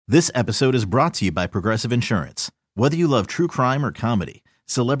This episode is brought to you by Progressive Insurance. Whether you love true crime or comedy,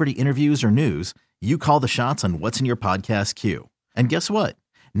 celebrity interviews or news, you call the shots on what's in your podcast queue. And guess what?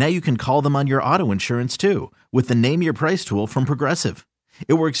 Now you can call them on your auto insurance too with the Name Your Price tool from Progressive.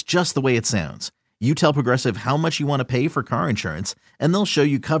 It works just the way it sounds. You tell Progressive how much you want to pay for car insurance, and they'll show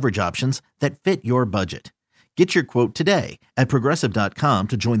you coverage options that fit your budget. Get your quote today at Progressive.com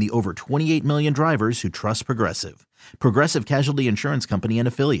to join the over 28 million drivers who trust Progressive. Progressive Casualty Insurance Company and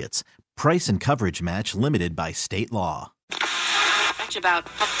Affiliates. Price and coverage match limited by state law. That's about...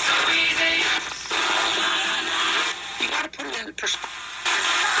 You gotta put it in perspective.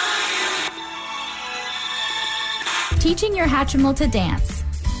 Teaching your Hatchimal to dance.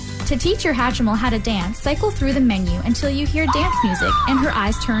 To teach your Hatchimal how to dance, cycle through the menu until you hear dance music and her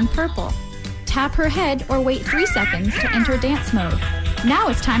eyes turn purple. Tap her head or wait 3 seconds to enter dance mode. Now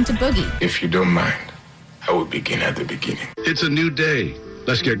it's time to boogie. If you don't mind, I will begin at the beginning. It's a new day.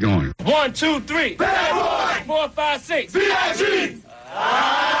 Let's get going. 1, 2, 3. Bad boy! 4, 5, 6. B.I.G.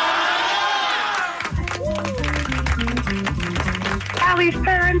 Allie's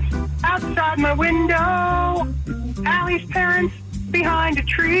parents outside my window. Allie's parents behind a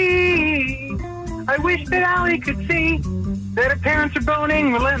tree. I wish that Allie could see that her parents are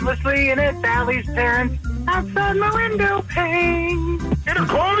boning relentlessly, and it's Allie's parents outside my window pane. And of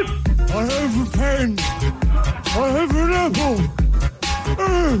course, I have a pen. I have an apple.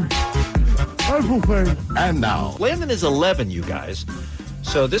 Apple pen. And now, Landon is 11, you guys.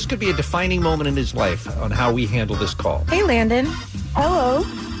 So this could be a defining moment in his life on how we handle this call. Hey, Landon. Hello.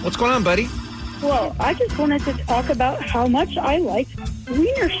 What's going on, buddy? Well, I just wanted to talk about how much I like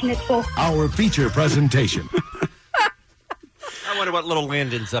Wiener Schnitzel. our feature presentation. I wonder what little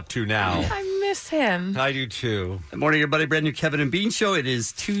Landon's up to now. I miss him. I do too. Good morning, everybody. Brand new Kevin and Bean Show. It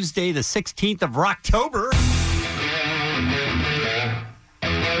is Tuesday, the 16th of October.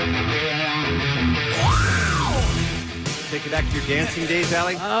 Take it back to your dancing days,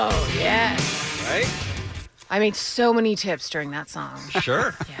 Allie? Oh, yes. Right? I made so many tips during that song.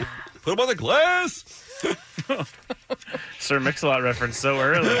 Sure. Yeah. Put them on the glass. Sir Mix-a-Lot reference so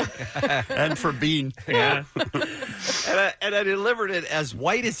early. And for Bean. Yeah. And I delivered it as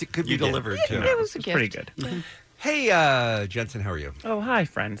white as it could be delivered, too. It was a gift. Pretty good. Hey, Jensen, how are you? Oh, hi,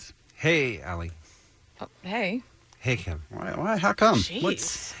 friends. Hey, Allie. Oh, hey. Hey, Kim. Why? How come?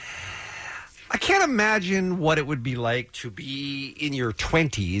 Jeez. I can't imagine what it would be like to be in your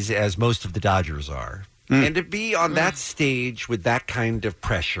 20s, as most of the Dodgers are, and to be on that stage with that kind of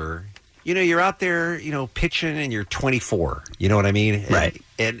pressure. You know, you're out there, pitching, and you're 24. You know what I mean? Right.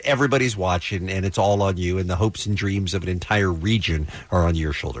 And everybody's watching, and it's all on you, and the hopes and dreams of an entire region are on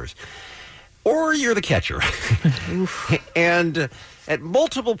your shoulders. Or you're the catcher. And at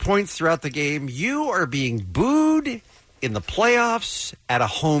multiple points throughout the game, you are being booed in the playoffs at a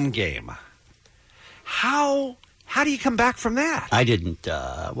home game. How do you come back from that? I didn't.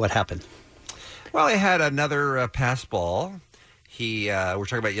 What happened? Well, he had another pass ball. We're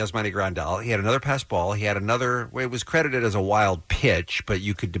talking about Yasmani Grandal. He had another pass ball. He had another. It was credited as a wild pitch, but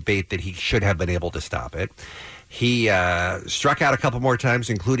you could debate that he should have been able to stop it. He struck out a couple more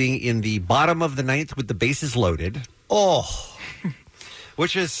times, including in the bottom of the ninth with the bases loaded. Oh,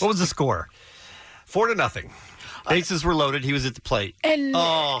 which is what was the score? 4-0. Bases were loaded. He was at the plate. And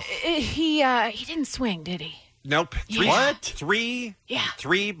he didn't swing, did he? Nope. Three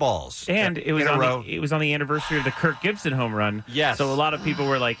balls. And it was in a row. it was on the anniversary of the Kirk Gibson home run. Yes. So a lot of people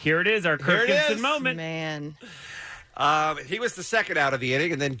were like, here it is, our Kirk Gibson moment. Man. He was the second out of the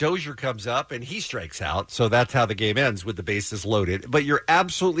inning, and then Dozier comes up, and he strikes out. So that's how the game ends, with the bases loaded. But you're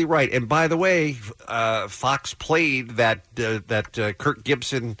absolutely right. And by the way, Fox played that Kirk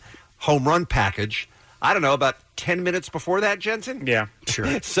Gibson home run package, I don't know, about 10 minutes before that, Jensen? Yeah,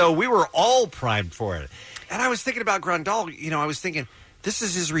 sure. So we were all primed for it. And I was thinking about Grandal. I was thinking, this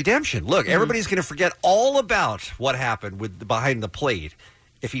is his redemption. Look, everybody's going to forget all about what happened with behind the plate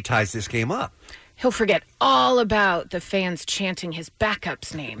if he ties this game up. He'll forget all about the fans chanting his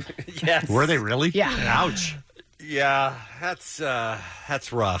backup's name. Yes. Were they really? Yeah. Ouch. Yeah, that's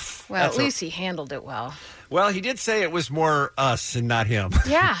rough. Well, at least he handled it well. Well, he did say it was more us and not him.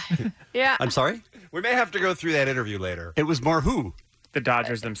 Yeah. Yeah. I'm sorry? We may have to go through that interview later. It was more who? The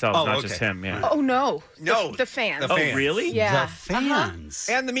Dodgers themselves, not just him. Yeah. Oh, no. No. The fans. The fans. Oh, really? Yeah. The fans.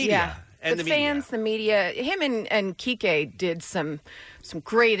 And the media. Yeah. And the fans, the media. Him and Kike did some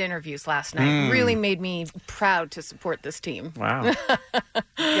great interviews last night. Really made me proud to support this team. Wow.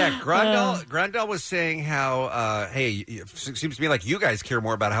 Yeah, Grandal was saying how, hey, it seems to me like you guys care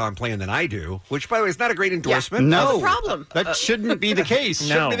more about how I'm playing than I do, which, by the way, is not a great endorsement. No. What's the problem? That shouldn't be the case.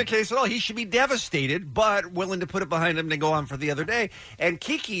 Shouldn't be the case at all. He should be devastated, but willing to put it behind him to go on for the other day. And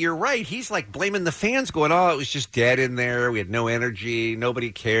Kiki, you're right. He's like blaming the fans, going, oh, it was just dead in there. We had no energy.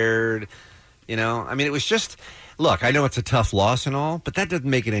 Nobody cared. You know, I mean, it was just... Look, I know it's a tough loss and all, but that doesn't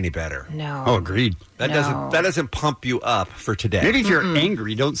make it any better. No. Oh, agreed. That doesn't pump you up for today. Maybe if you're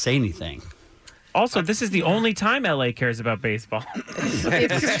angry, don't say anything. Also, this is the only time LA cares about baseball.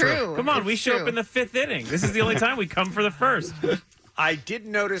 It's true. Come on, It's we show true. up in the 5th inning. This is the only time we come for the first. I did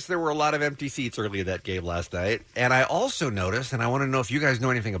notice there were a lot of empty seats early in that game last night, and I also noticed, and I want to know if you guys know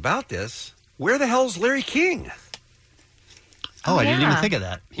anything about this, where the hell's Larry King? Oh, I didn't even think of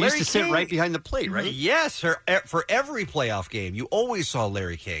that. He Larry used to sit King. right behind the plate, right? Yes, for every playoff game, you always saw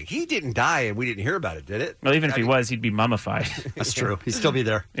Larry King. He didn't die, and we didn't hear about it, did it? Well, even if he was, he'd be mummified. That's true. He'd still be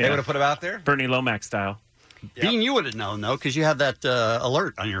there. They would have put him out there? Bernie Lomax style. Bean, you would have known, though, because you have that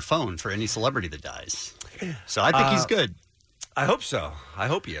alert on your phone for any celebrity that dies. So I think he's good. I hope so. I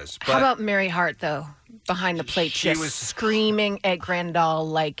hope he is. How about Mary Hart, though? Behind the plate, She just was- screaming at Grandal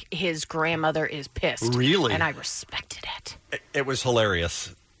like his grandmother is pissed. Really? And I respected it. It was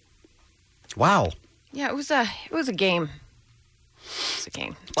hilarious. Wow. Yeah, it was a game. It's a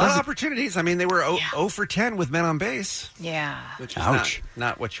game. A lot of opportunities. I mean, they were 0 for 10 with men on base. Yeah. Which is Ouch.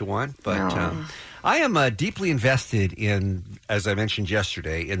 not what you want. But No. I am deeply invested in, as I mentioned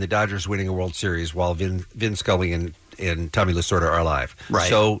yesterday, in the Dodgers winning a World Series while Vin Scully and Tommy Lasorda are alive. Right.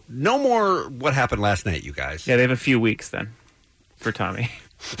 So no more what happened last night, you guys. Yeah, they have a few weeks then for Tommy.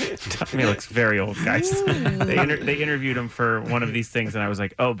 Tommy looks very old, guys. They interviewed him for one of these things, and I was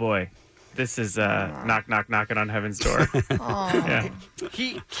like, oh, boy. This is knocking on heaven's door. Yeah.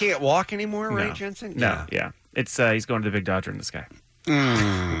 He can't walk anymore, Ray No. Jensen? No, yeah. It's he's going to the big Dodger in the sky. Oh,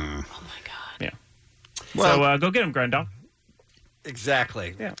 my God. Yeah. Well- So go get him, Grandal.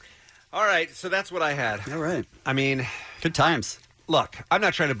 Exactly. Yeah. All right, so that's what I had. All right. I mean, good times. Look, I'm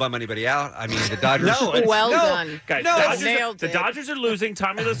not trying to bum anybody out. I mean, the Dodgers... Well done. Guys, No, the Dodgers are losing.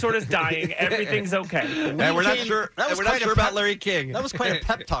 Tommy Lasorda's dying. Everything's okay. And we're not sure. That was We're not quite a sure about pep- Larry King. That was quite a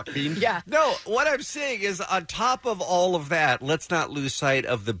pep talk, Bean. Yeah. No, what I'm saying is, on top of all of that, let's not lose sight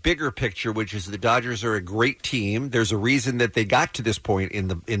of the bigger picture, which is the Dodgers are a great team. There's a reason that they got to this point in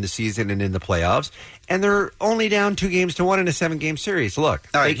the season and in the playoffs, and they're only down 2-1 in a 7-game series. Look,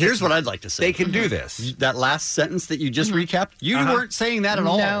 All right, here's what I'd like to say. They can do this. That last sentence that you just recapped, you weren't saying that at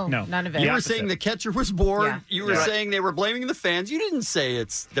all. No, No. none of it. You The were opposite. saying the catcher was bored. Yeah. You were saying they were blaming the fans. You didn't say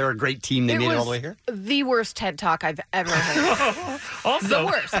they're a great team. They It made it all was the way here. the worst TED Talk I've ever heard. Also, The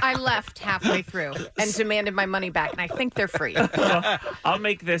worst. I left halfway through and demanded my money back, and I think they're free. I'll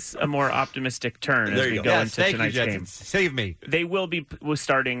make this a more optimistic turn as There we you go go. into Thank you, tonight's Jensen. game. Save me. They will be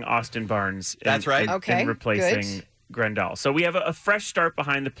starting Austin Barnes. That's right. Okay, And replacing Grandal. So we have a fresh start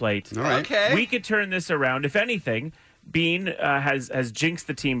behind the plate. All right. Okay. We could turn this around. If anything, Bean has jinxed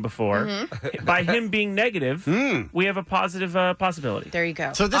the team before. By him being negative, we have a positive possibility. There you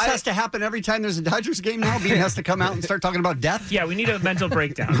go. So this has to happen every time there's a Dodgers game now? Bean has to come out and start talking about death? Yeah, we need a mental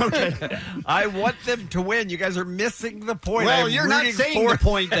breakdown. Okay. I want them to win. You guys are missing the point. Well, I'm you're not rooting saying for the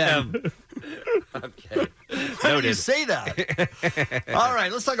point them. then. Okay. Why do you say that? All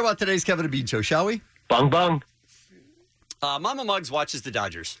right, let's talk about today's Kevin and Bean show, shall we? Bung bung. Mama Muggs watches the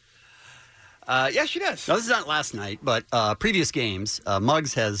Dodgers. Yeah, she does. Now, this is not last night, but previous games,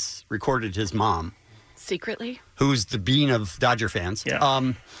 Muggs has recorded his mom, Secretly? who's the bean of Dodger fans,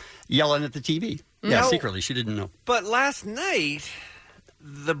 Yeah. yelling at the TV. Yeah, No. secretly. She didn't know. But last night,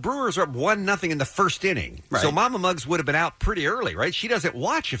 the Brewers are up 1-0 in the first inning. Right. So Mama Muggs would have been out pretty early, right? She doesn't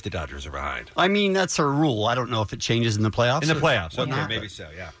watch if the Dodgers are behind. I mean, that's her rule. I don't know if it changes in the playoffs. In the playoffs, or okay, not, maybe but so,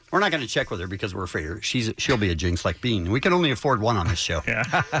 yeah. We're not going to check with her because we're afraid she'll be a jinx like Bean. We can only afford one on this show.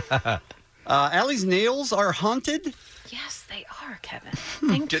 Yeah. Allie's nails are haunted. Yes, they are, Kevin.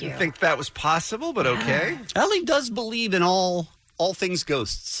 Thank you. Didn't think that was possible, but okay. Allie does believe in all things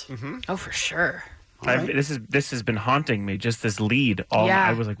ghosts. Oh, for sure. This has been haunting me. Just this lead. Yeah.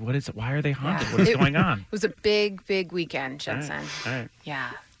 I was like, what is it? Why are they haunted? Yeah. What is It- going on? It was a big, big weekend, Jensen. All right. Yeah.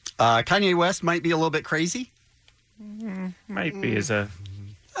 Kanye West might be a little bit crazy. Might be is a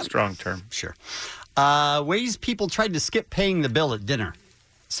strong term. Sure. Ways people tried to skip paying the bill at dinner.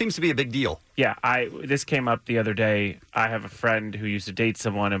 Seems to be a big deal. Yeah, this came up the other day. I have a friend who used to date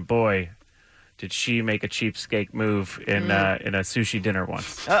someone, and boy, did she make a cheapskate move in a sushi dinner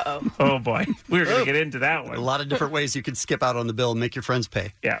once. Uh-oh. Oh, boy. We were going to get into that one. A lot of different ways you could skip out on the bill and make your friends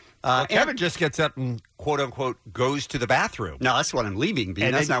pay. Yeah. Kevin just gets up and quote unquote, goes to the bathroom. No, that's when I'm leaving, Bean.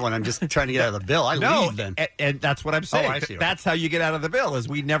 And That's then- not when I'm just trying to get out of the bill. I leave then. And that's what I'm saying. Oh, I see. That's how you get out of the bill, is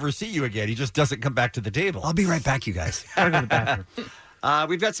we never see you again. He just doesn't come back to the table. I'll be right back, you guys. Gotta go to the bathroom.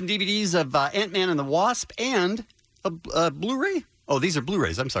 We've got some DVDs of Ant-Man and the Wasp and a Blu-ray. Oh, these are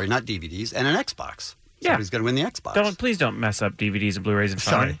Blu-rays. I'm sorry, not DVDs. And an Xbox. Yeah. Somebody's going to win the Xbox. Please don't mess up DVDs and Blu-rays and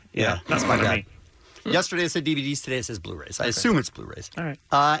Sorry. Yeah, that's my not bad. me. Yesterday it said DVDs, today it says Blu-rays. I assume it's Blu-rays. All right.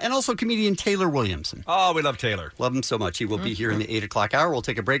 And also comedian Taylor Williamson. Oh, we love Taylor. Love him so much. He will be here in the 8 o'clock hour. We'll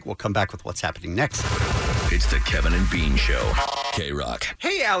take a break. We'll come back with what's happening next. It's the Kevin and Bean Show. K-Rock.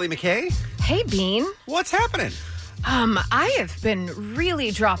 Hey, Allie McKay. Hey, Bean. What's happening? I have been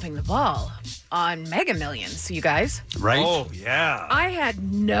really dropping the ball on Mega Millions, you guys. Right? Oh, yeah. I had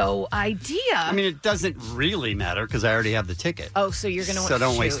no idea. I mean, it doesn't really matter because I already have the ticket. Oh, so you're going to So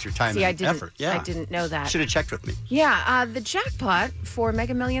don't waste your time See, and I didn't, effort. Yeah. I didn't know that. Should have checked with me. Yeah, the jackpot for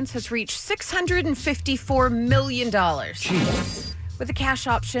Mega Millions has reached $654 million. Jeez. With a cash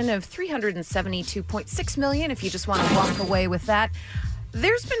option of $372.6 million if you just want to walk away with that.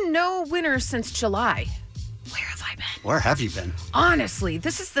 There's been no winner since July. Where have I been? Where have you been? Honestly,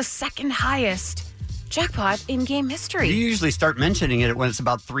 this is the second highest jackpot in game history. You usually start mentioning it when it's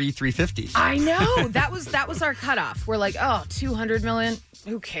about $350. I know. That was our cutoff. We're like, oh, 200 million?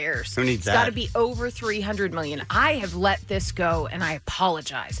 Who cares? Who needs It's that? got to be over 300 million. I have let this go and I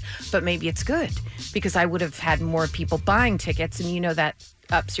apologize. But maybe it's good because I would have had more people buying tickets and you know that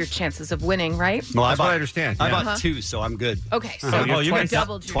ups your chances of winning, right? Well, That's what I understand. I Yeah. bought two, so I'm good. Okay, so Oh, you you got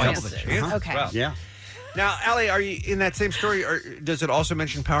doubled your twice chances. the chance? Okay. Wow. Yeah. Now, Allie, are you in that same story, or does it also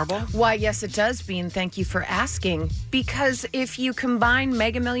mention Powerball? Why, yes, it does, Bean. Thank you for asking. Because if you combine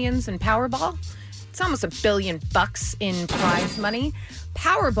Mega Millions and Powerball, it's almost $1 billion in prize money.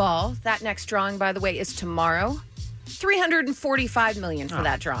 Powerball, that next drawing, by the way, is tomorrow. $345 million for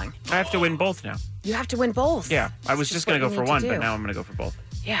that drawing. I have to win both now. You have to win both. Yeah, I was It's just going to what go you for need one, to but do. now I'm going to go for both.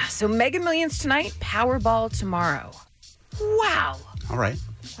 Yeah, so Mega Millions tonight, Powerball tomorrow. Wow. All right.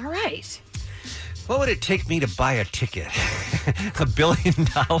 All right. What would it take me to buy a ticket? $1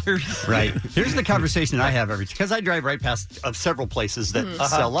 billion? Right. Here's the conversation I have because I drive right past several places that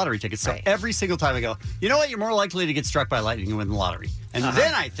sell lottery tickets. So Right. every single time I go, you know what? You're more likely to get struck by lightning and win the lottery. And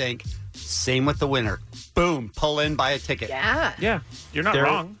then I think, same with the winner. Boom, pull in, buy a ticket. Yeah. Yeah, you're not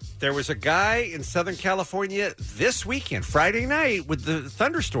wrong. There was a guy in Southern California this weekend, Friday night, with the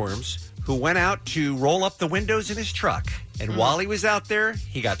thunderstorms, who went out to roll up the windows in his truck. And while he was out there,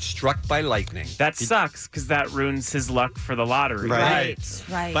 he got struck by lightning. That sucks because that ruins his luck for the lottery. Right.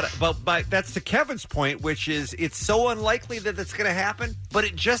 But that's to Kevin's point, which is it's so unlikely that it's going to happen, but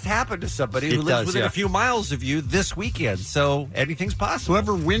it just happened to somebody who It lives does, within yeah. a few miles of you this weekend. So anything's possible.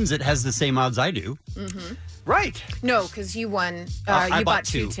 Whoever wins it has the same odds I do. Right. No, because you won. I You bought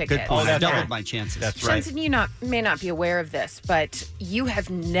two tickets. Good point. Oh, I that's doubled right. my chances. That's right. Jensen, you may not be aware of this, but you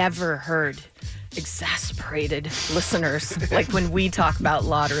have never heard exasperated listeners like when we talk about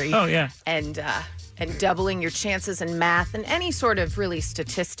lottery. Oh, yeah. And doubling your chances in math and any sort of really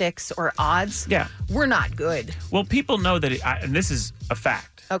statistics or odds. Yeah. We're not good. Well, people know that, and this is a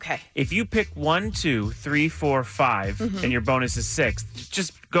fact. Okay. If you pick 1, 2, 3, 4, 5, and your bonus is 6,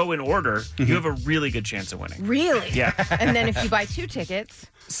 just go in order. You have a really good chance of winning. Really? Yeah. And then if you buy two tickets.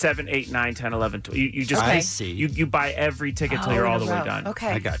 7, 8, 9, 10, 11, 12. You just I see. You buy every ticket till you're in all a the way row. done. Okay.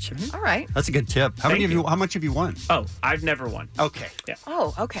 I got you. All right. That's a good tip. How Thank you. How much have you won? Oh, I've never won. Okay. Yeah.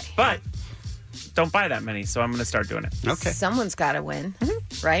 Oh, okay. But don't buy that many, so I'm going to start doing it. Okay. Someone's got to win,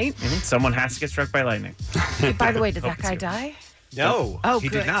 right? Someone has to get struck by lightning. Hey, by the way, did that it's guy you. die? No, Oh, he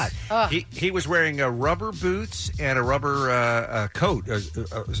good. did not. Ugh. He was wearing rubber boots and a rubber coat,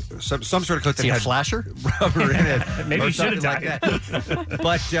 some sort of coat that Is he a had flasher? rubber in it. Maybe or he should have something like that.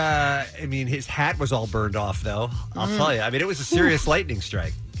 But I mean, his hat was all burned off, though. I'll tell you. I mean, it was a serious lightning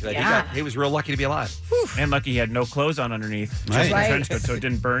strike. Like, Yeah. he was real lucky to be alive. And lucky he had no clothes on underneath. Just Right. a Right. trench coat, so it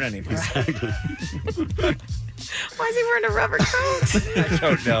didn't burn anything. Why is he wearing a rubber coat? I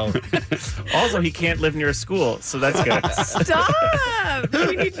don't know. Also, he can't live near a school, so that's good. Stop!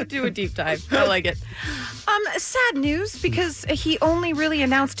 We need to do a deep dive. I like it. Sad news because he only really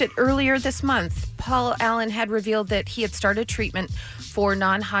announced it earlier this month. Paul Allen had revealed that he had started treatment for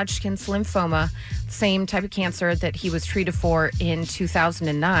non-Hodgkin's lymphoma, same type of cancer that he was treated for in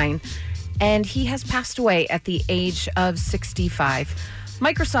 2009, and he has passed away at the age of 65.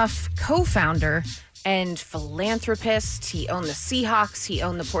 Microsoft co-founder and philanthropist. He owned the Seahawks. He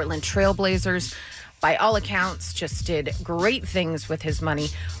owned the Portland Trail Blazers. By all accounts, just did great things with his money.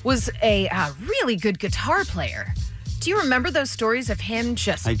 Was a really good guitar player. Do you remember those stories of him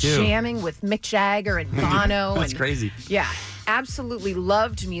just I do. jamming with Mick Jagger and Bono? That's and, crazy. Yeah, absolutely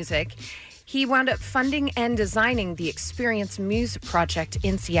loved music. He wound up funding and designing the Experience Music Project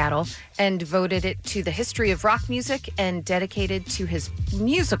in Seattle and devoted it to the history of rock music and dedicated to his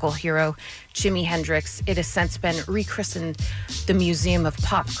musical hero, Jimi Hendrix. It has since been rechristened the Museum of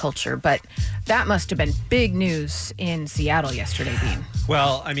Pop Culture, but that must have been big news in Seattle yesterday, Bean.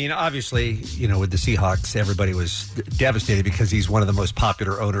 Well, I mean, obviously, with the Seahawks, everybody was devastated because he's one of the most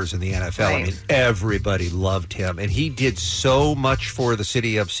popular owners in the NFL. Right. I mean, everybody loved him, and he did so much for the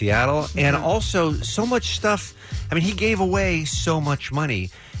city of Seattle, and also so much stuff. I mean, he gave away so much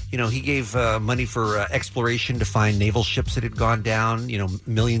money. He gave money for exploration to find naval ships that had gone down,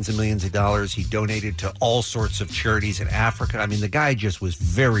 millions and millions of dollars. He donated to all sorts of charities in Africa. I mean, the guy just was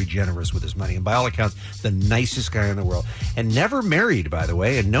very generous with his money. And by all accounts, the nicest guy in the world. And never married, by the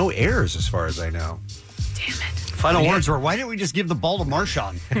way, and no heirs as far as I know. Damn it. Final words were, why didn't we just give the ball to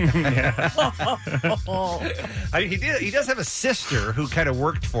Marshawn? I mean, he does have a sister who kind of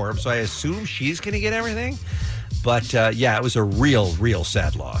worked for him, so I assume she's going to get everything. But, it was a real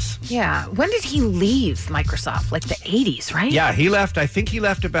sad loss. Yeah. When did he leave Microsoft? Like the 80s, right? Yeah, he left. I think he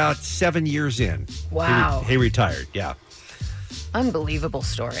left about 7 years in. Wow. He retired, yeah. Unbelievable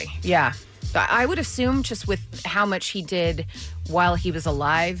story. Yeah. I would assume just with how much he did while he was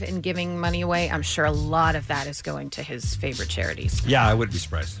alive and giving money away, I'm sure a lot of that is going to his favorite charities. Yeah, I wouldn't be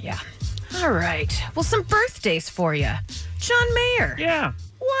surprised. Yeah. All right. Well, some birthdays for you. John Mayer. Yeah.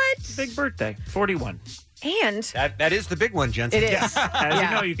 What? Big birthday. 41. And that is the big one, Jensen. It is. As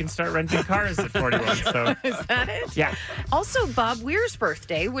you know, you can start renting cars at 41. So is that it? Yeah. Also, Bob Weir's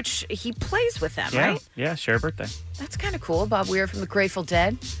birthday, which he plays with them, Yeah. right? Yeah, share birthday. That's kind of cool. Bob Weir from the Grateful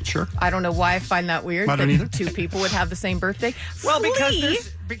Dead. Sure. I don't know why I find that weird. I don't that either. Two people would have the same birthday. Well, Flea,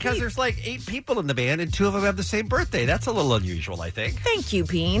 because there's like 8 people in the band and 2 of them have the same birthday. That's a little unusual, I think. Thank you,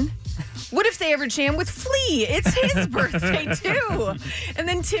 Bean. What if they ever jam with Flea? It's his birthday, too. And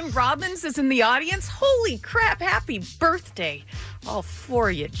then Tim Robbins is in the audience. Holy crap, happy birthday. All for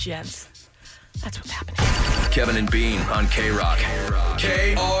you, gents. That's what's happening. Kevin and Bean on K-Rock.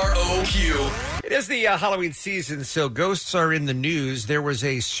 KROQ. It is the Halloween season, so ghosts are in the news. There was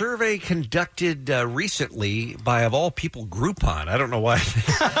a survey conducted recently by, of all people, Groupon. I don't know why.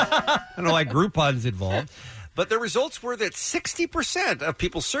 I don't know why Groupon's involved. But the results were that 60% of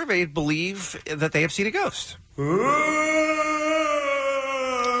people surveyed believe that they have seen a ghost.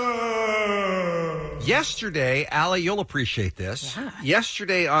 Yesterday, Allie, you'll appreciate this. Yeah.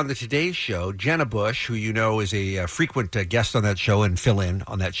 Yesterday on the Today Show, Jenna Bush, who you know is a frequent guest on that show and fill-in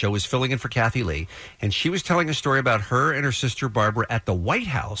on that show, is filling in for Kathy Lee. And she was telling a story about her and her sister Barbara at the White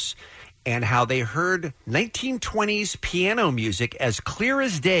House and how they heard 1920s piano music as clear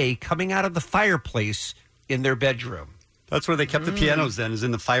as day coming out of the fireplace in their bedroom. That's where they kept the pianos then, is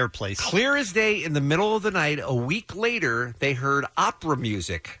in the fireplace. Clear as day in the middle of the night. A week later, they heard opera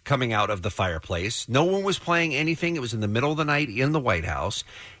music coming out of the fireplace. No one was playing anything. It was in the middle of the night in the White House.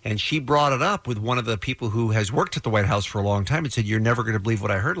 And she brought it up with one of the people who has worked at the White House for a long time and said, "You're never going to believe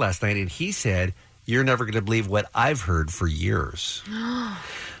what I heard last night." And he said, "You're never going to believe what I've heard for years."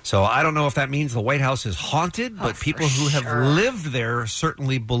 So I don't know if that means the White House is haunted, but people who have lived there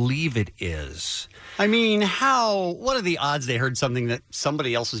certainly believe it is. I mean, what are the odds they heard something that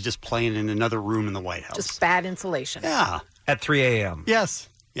somebody else was just playing in another room in the White House? Just bad insulation. Yeah. At 3 a.m. Yes.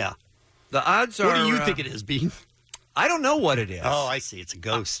 Yeah. The odds are... What do you think it is, Bean? I don't know what it is. Oh, I see. It's a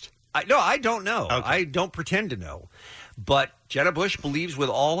ghost. No, I don't know. Okay. I don't pretend to know. But Jenna Bush believes with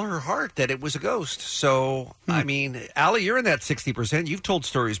all her heart that it was a ghost. So, I mean, Allie, you're in that 60%. You've told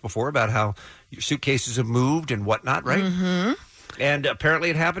stories before about how your suitcases have moved and whatnot, right? Mm-hmm. And apparently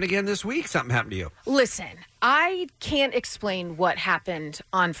it happened again this week. Something happened to you. Listen, I can't explain what happened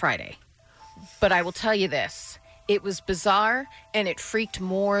on Friday, but I will tell you this. It was bizarre, and it freaked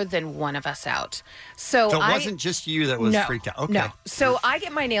more than one of us out. So it wasn't just you that was freaked out. Okay. No. So I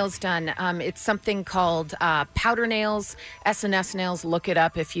get my nails done. It's something called powder nails, SNS nails. Look it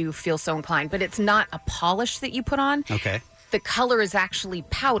up if you feel so inclined. But it's not a polish that you put on. Okay. The color is actually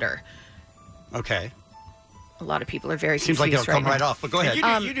powder. Okay. A lot of people are very Seems confused like it'll come right off, but go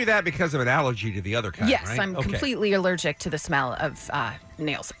ahead. You do that because of an allergy to the other kind, Yes, right? I'm Okay. completely allergic to the smell of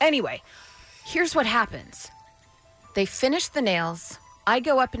nails. Anyway, here's what happens. They finish the nails. I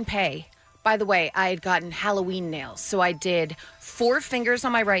go up and pay. By the way, I had gotten Halloween nails. So I did 4 fingers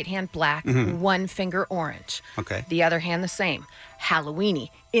on my right hand black, 1 finger orange. Okay. The other hand the same.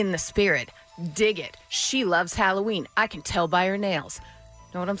 Halloweeny, in the spirit. Dig it. She loves Halloween. I can tell by her nails.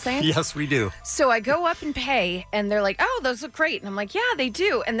 Know what I'm saying? Yes, we do. So I go up and pay, and they're like, "Oh, those look great." And I'm like, "Yeah, they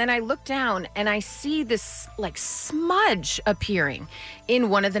do." And then I look down, and I see this like smudge appearing in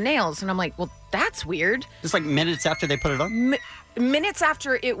one of the nails, and I'm like, "Well, that's weird." Just like minutes after they put it on? Minutes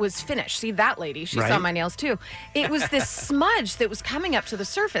after it was finished. See, that lady, she saw Right. my nails too. It was this smudge that was coming up to the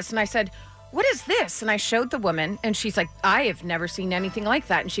surface, and I said, "What is this?" And I showed the woman, and she's like, "I have never seen anything like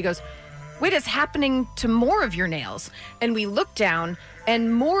that." And she goes, "Wait, it's happening to more of your nails." And we looked down,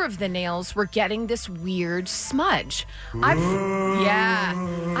 and more of the nails were getting this weird smudge.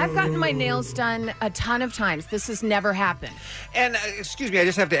 I've gotten my nails done a ton of times. This has never happened. And excuse me, I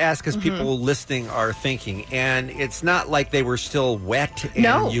just have to ask because people listening are thinking, and it's not like they were still wet and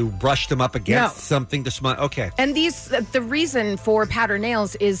No. you brushed them up against No. something to smudge. Okay. And the reason for powder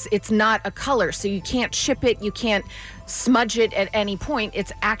nails is it's not a color, so you can't chip it, you can't smudge it at any point.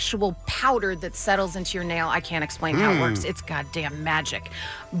 It's actual powder that settles into your nail. I can't explain how it works. It's goddamn magic.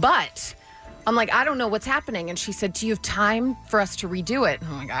 But I'm like, I don't know what's happening. And she said, "Do you have time for us to redo it?" And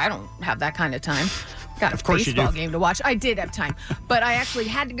I'm like, I don't have that kind of time. Got a Of course you baseball do. game to watch. I did have time. But I actually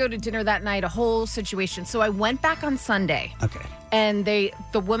had to go to dinner that night, a whole situation. So I went back on Sunday. Okay. And the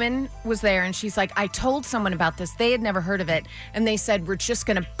woman was there, and she's like, "I told someone about this. They had never heard of it. And they said, we're just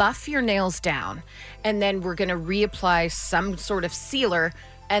going to buff your nails down, and then we're going to reapply some sort of sealer,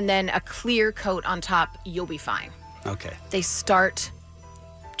 and then a clear coat on top. You'll be fine." Okay. They start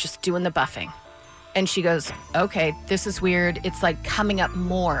just doing the buffing. And she goes, "Okay, this is weird. It's like coming up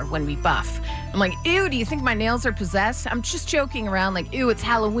more when we buff." I'm like, "Ew, do you think my nails are possessed?" I'm just joking around like, "Ew, it's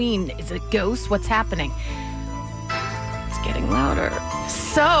Halloween. Is it ghosts? What's happening?" It's getting louder.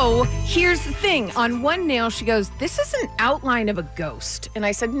 So here's the thing. On one nail, she goes, "This is an outline of a ghost." And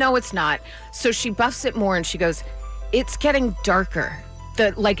I said, "No, it's not." So she buffs it more and she goes, "It's getting darker.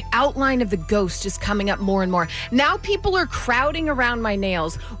 The outline of the ghost is coming up more and more." Now people are crowding around my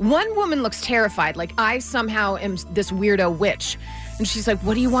nails. One woman looks terrified, like I somehow am this weirdo witch. And she's like,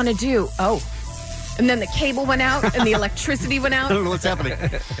 "What do you want to do?" Oh. And then the cable went out and the electricity went out. I don't know what's happening.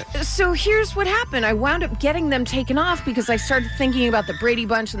 So here's what happened. I wound up getting them taken off because I started thinking about the Brady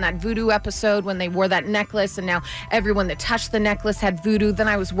Bunch and that voodoo episode when they wore that necklace, and now everyone that touched the necklace had voodoo. Then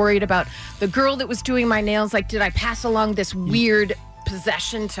I was worried about the girl that was doing my nails. Like, did I pass along this weird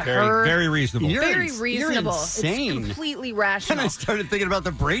possession to her? Very reasonable. Very You're reasonable. insane. It's completely And rational. I started thinking about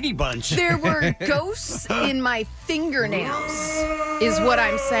the Brady Bunch. There were ghosts in my fingernails, is what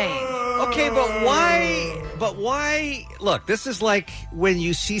I'm saying. Okay, but why? Look, this is like when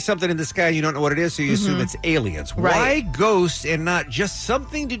you see something in the sky and you don't know what it is, so you assume it's aliens. Right. Why ghosts and not just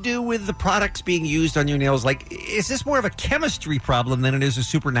something to do with the products being used on your nails? Like, is this more of a chemistry problem than it is a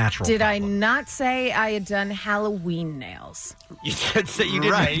supernatural Did I problem? not say I had done Halloween nails? You did say you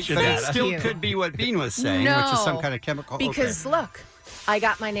did right, mention but that. it still you. could be what Bean was saying, No, which is some kind of chemical. Because look, I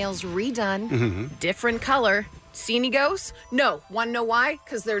got my nails redone, Mm-hmm. different color. See any ghosts? No. Want to know why?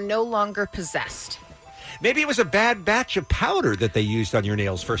 Because they're no longer possessed. Maybe it was a bad batch of powder that they used on your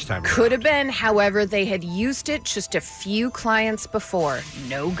nails first time. Could have been. However, they had used it just a few clients before.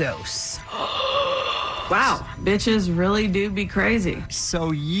 No ghosts. Wow, bitches really do be crazy.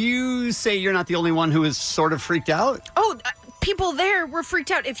 So you say you're not the only one who is sort of freaked out? Oh, people there were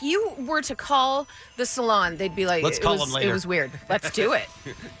freaked out. If you were to call the salon, they'd be like, Let's call them later. It was weird. Let's do it.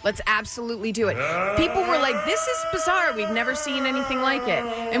 Let's absolutely do it. People were like, this is bizarre. We've never seen anything like it.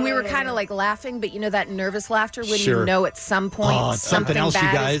 And we were kind of like laughing, but you know that nervous laughter when Sure. you know at some point Oh, it's something something else, you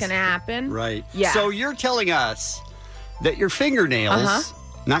bad guys. is going to happen. Right. Yeah. So you're telling us that your fingernails,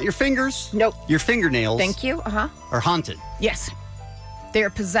 not your fingers, Nope. your fingernails Thank you. are haunted. Yes. They're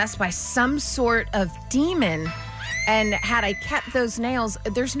possessed by some sort of demon. And had I kept those nails,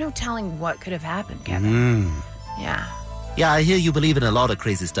 there's no telling what could have happened, Kevin. Yeah. Yeah, I hear you believe in a lot of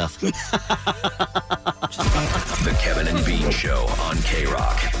crazy stuff. The Kevin and Bean Show on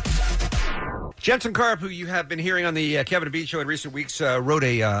K-Rock. Jensen Karp, who you have been hearing on the Kevin and Bean Show in recent weeks, wrote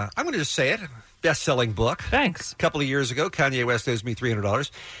a, I'm going to just say it, best-selling book. Thanks. A couple of years ago, Kanye West owes me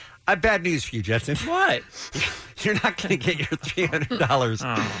 $300. I have bad news for you, Jensen. What? You're not going to get your $300.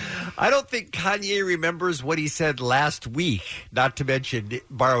 I don't think Kanye remembers what he said last week, not to mention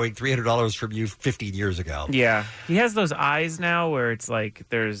borrowing $300 from you 15 years ago. Yeah. He has those eyes now where it's like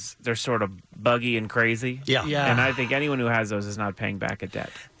they're sort of buggy and crazy. Yeah. And I think anyone who has those is not paying back a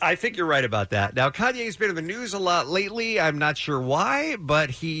debt. I think you're right about that. Now, Kanye's been in the news a lot lately. I'm not sure why, but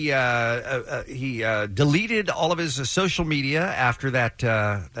he deleted all of his social media after that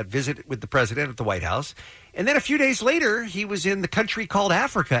visit with the president at the White House. And then a few days later, he was in the country called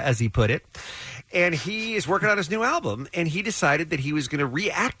Africa, as he put it, and he is working on his new album, and he decided that he was going to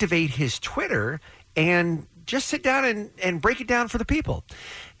reactivate his Twitter and just sit down and break it down for the people.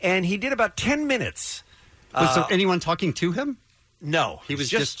 And he did about 10 minutes. Was there anyone talking to him? No, He was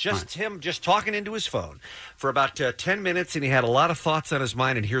just him just talking into his phone for about 10 minutes, and he had a lot of thoughts on his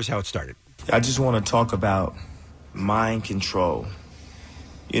mind, and here's how it started. I just want to talk about mind control.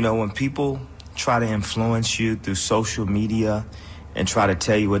 You know, when people try to influence you through social media and try to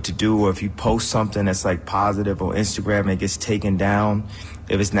tell you what to do, or if you post something that's like positive on Instagram and it gets taken down,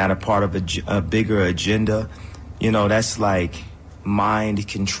 if it's not a part of a bigger agenda, you know, that's like mind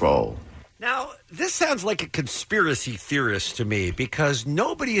control. Now, this sounds like a conspiracy theorist to me because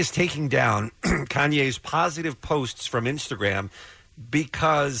nobody is taking down Kanye's positive posts from Instagram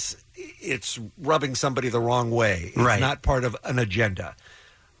because it's rubbing somebody the wrong way. It's not part of an agenda.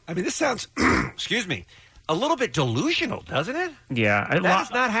 I mean, this sounds, excuse me, a little bit delusional, doesn't it? Yeah.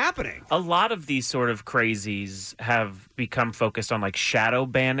 That's not happening. A lot of these sort of crazies have become focused on like shadow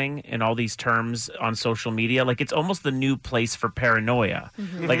banning and all these terms on social media. Like it's almost the new place for paranoia.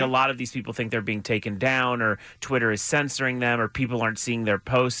 Mm-hmm. Like a lot of these people think they're being taken down, or Twitter is censoring them, or people aren't seeing their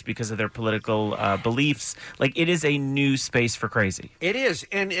posts because of their political beliefs. Like it is a new space for crazy. It is.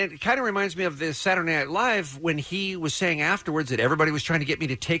 And it kind of reminds me of this Saturday Night Live when he was saying afterwards that everybody was trying to get me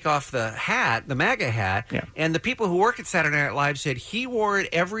to take off the hat, the MAGA hat. Yeah. And the people who work at Saturday Night Live said he wore it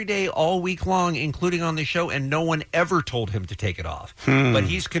every day, all week long, including on the show, and no one ever told him to take it off. But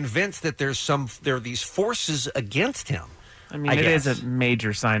he's convinced that there are these forces against him. I mean, it is a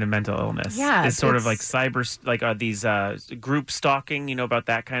major sign of mental illness. Yeah, it's sort of like these group stalking, you know, about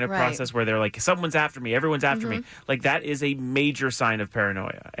that kind of process where they're like, someone's after me, everyone's after me. Like that is a major sign of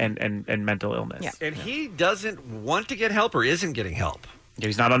paranoia and mental illness. Yeah. And he doesn't want to get help or isn't getting help.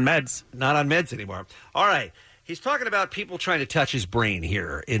 He's not on meds. Not on meds anymore. All right. He's talking about people trying to touch his brain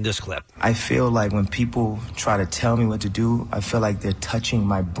here in this clip. I feel like when people try to tell me what to do, I feel like they're touching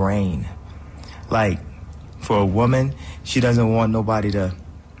my brain. Like, for a woman, she doesn't want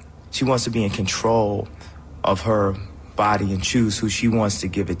she wants to be in control of her body and choose who she wants to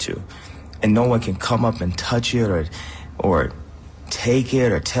give it to. And no one can come up and touch it or take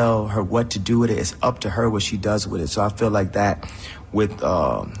it or tell her what to do with it. It's up to her what she does with it. So I feel like that with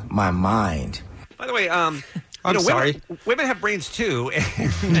my mind. By the way, I'm sorry. Women have brains too,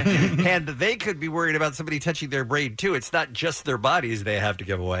 and they could be worried about somebody touching their brain too. It's not just their bodies they have to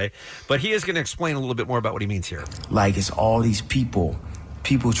give away. But he is going to explain a little bit more about what he means here. Like it's all these people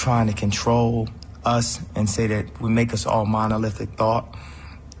trying to control us and say that we make us all monolithic thought,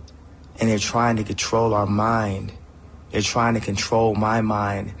 and they're trying to control our mind. They're trying to control my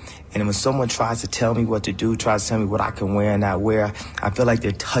mind. And when someone tries to tell me what to do, tries to tell me what I can wear and not wear, I feel like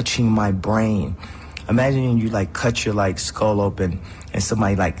they're touching my brain. Imagine you like cut your like skull open and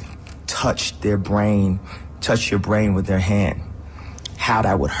somebody like touch your brain with their hand. How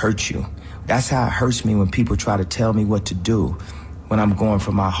that would hurt you. That's how it hurts me when people try to tell me what to do when I'm going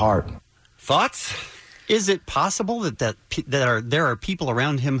for my heart. Thoughts? Is it possible that there are people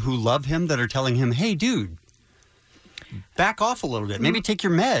around him who love him that are telling him, hey, dude, back off a little bit. Maybe take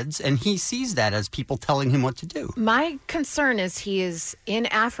your meds, and he sees that as people telling him what to do. My concern is he is in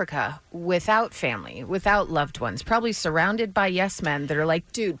Africa without family, without loved ones, probably surrounded by yes men that are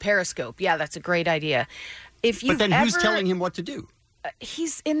like, dude, Periscope, yeah, that's a great idea. But then who's telling him what to do?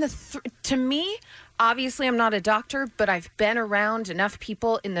 He's in to me, obviously I'm not a doctor, but I've been around enough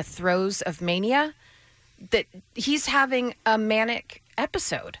people in the throes of mania that he's having a manic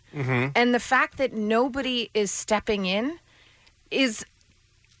episode. Mm-hmm. And the fact that nobody is stepping in is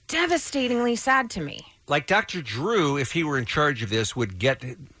devastatingly sad to me. Like Dr. Drew, if he were in charge of this, would get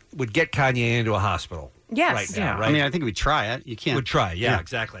Kanye into a hospital. Yes. Right now, Yeah. right? I mean, I think we'd try it. You can't. Would try, yeah,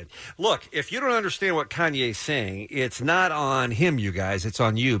 exactly. Look, if you don't understand what Kanye's saying, it's not on him, you guys. It's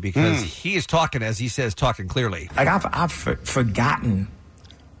on you because he is talking, as he says, talking clearly. Like I've forgotten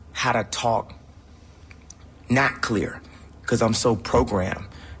how to talk not clear because I'm so programmed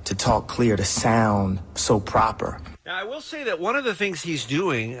to talk clear, to sound so proper. Now, I will say that one of the things he's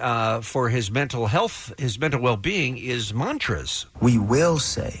doing for his mental health, his mental well-being, is mantras. We will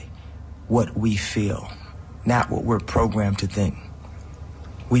say what we feel, not what we're programmed to think.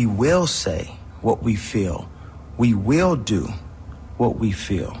 We will say what we feel. We will do what we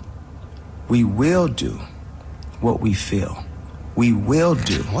feel. We will do what we feel. We will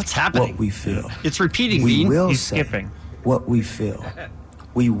do What's happening? what we feel. It's repeating, We Bean. will He's say skipping. what we feel.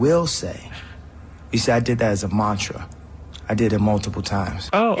 We will say. You see, I did that as a mantra. I did it multiple times.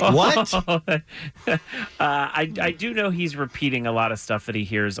 What? I do know he's repeating a lot of stuff that he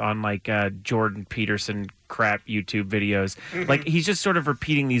hears on like Jordan Peterson crap YouTube videos. Like he's just sort of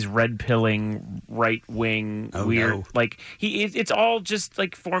repeating these red pilling, right wing, weird. No. Like it's all just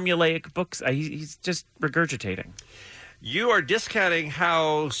like formulaic books. He's just regurgitating. You are discounting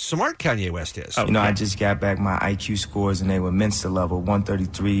how smart Kanye West is. You know, I just got back my IQ scores, and they were Mensa level,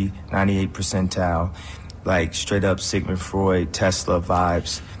 133, 98 percentile. Like, straight up Sigmund Freud, Tesla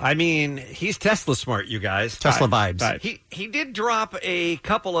vibes. I mean, he's Tesla smart, you guys. Tesla vibes. He did drop a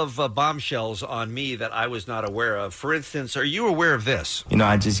couple of bombshells on me that I was not aware of. For instance, are you aware of this? You know,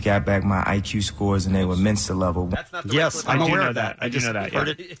 I just got back my IQ scores, and they were Mensa level. That's not the Yes, right I'm one. aware of that. I do know that. Heard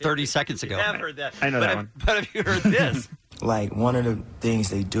it 30 seconds ago. You have heard that. I know but that one. But have you heard this? Like, one of the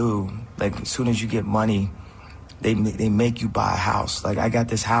things they do, like, as soon as you get money, they make you buy a house. Like, I got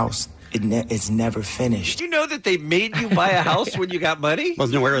this house. It's never finished. Did you know that they made you buy a house when you got money?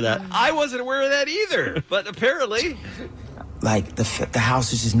 Wasn't aware of that. I wasn't aware of that either. But apparently... Like, the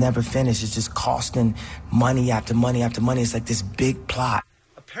house is just never finished. It's just costing money after money after money. It's like this big plot.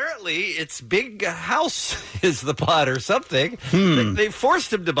 Apparently, it's Big House is the plot or something. They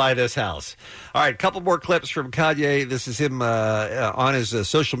forced him to buy this house. All right, a couple more clips from Kanye. This is him on his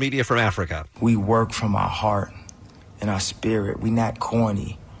social media from Africa. We work from our heart and our spirit. We not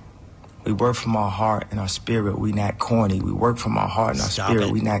corny. We work from our heart and our spirit. We not corny. We work from our heart and our spirit.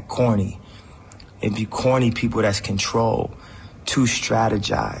 We not corny. If you corny people, that's control. Too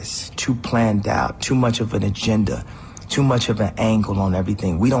strategized, too planned out, too much of an agenda, too much of an angle on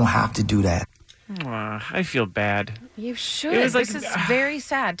everything. We don't have to do that. I feel bad. You should. It was This like- is very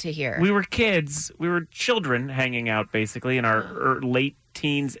sad to hear. We were kids. We were children hanging out basically in our late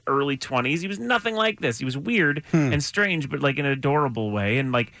teens, early 20s. He was nothing like this. He was weird and strange, but like in an adorable way.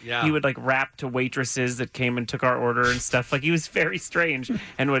 And like Yeah. he would like rap to waitresses that came and took our order and stuff. Like he was very strange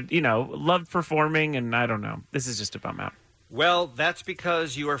and would, loved performing. And I don't know. This is just a bum out. Well, that's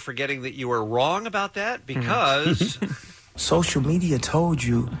because you are forgetting that you were wrong about that because... Social media told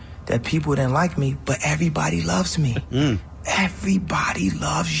you that people didn't like me, but everybody loves me. Everybody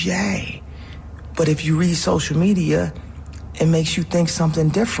loves Ye. But if you read social media, it makes you think something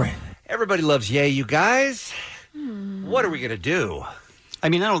different. Everybody loves Ye, you guys. What are we going to do? I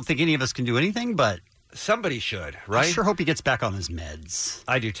mean, I don't think any of us can do anything, but somebody should, right? I sure hope he gets back on his meds.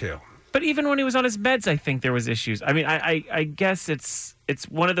 I do too. But even when he was on his meds, I think there was issues. I mean, I guess it's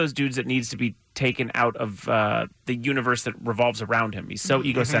one of those dudes that needs to be taken out of the universe that revolves around him. He's so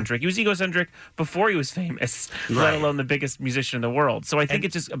egocentric. He was egocentric before he was famous, let alone the biggest musician in the world. So I think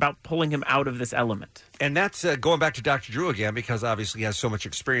it's just about pulling him out of this element. And that's going back to Dr. Drew again, because obviously he has so much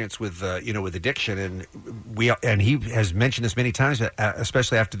experience with with addiction, and he has mentioned this many times,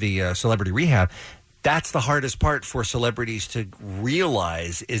 especially after the celebrity rehab. That's the hardest part for celebrities to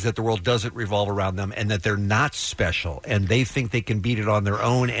realize, is that the world doesn't revolve around them and that they're not special and they think they can beat it on their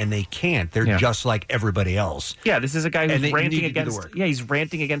own and they can't. They're just like everybody else. Yeah, this is a guy And who's they ranting need to do the against. work. Yeah, he's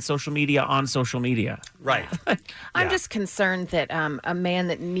ranting against social media on social media. Right. I'm just concerned that a man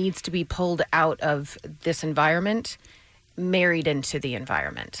that needs to be pulled out of this environment married into the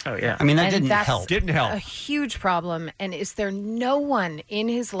environment. Oh, yeah. I mean, that And didn't that's help. Didn't help. A huge problem. And is there no one in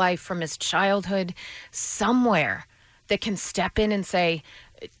his life from his childhood somewhere that can step in and say,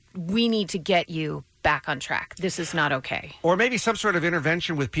 we need to get you back on track? This is not okay. Or maybe some sort of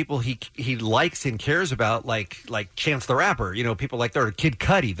intervention with people he likes and cares about, like Chance the Rapper, people like that, or Kid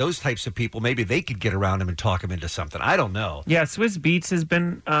Cudi, those types of people. Maybe they could get around him and talk him into something. I don't know. Yeah, Swizz Beatz has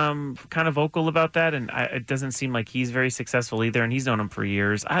been kind of vocal about that, and it doesn't seem like he's very successful either, and he's known him for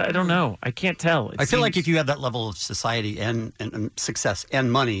years. I don't know. I can't tell. I feel like if you have that level of society and success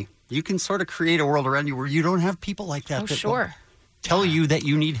and money, you can sort of create a world around you where you don't have people like that. Oh, that sure. Tell you that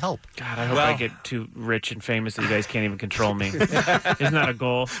you need help. God, I hope I get too rich and famous that you guys can't even control me. Isn't that a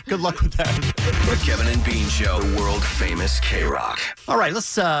goal? Good luck with that. The Kevin and Bean Show, the world famous K-Rock. All right,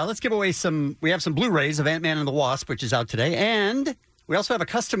 let's give away some. We have some Blu-rays of Ant-Man and the Wasp, which is out today, and we also have a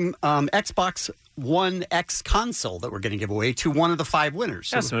custom Xbox One X console that we're going to give away to one of the 5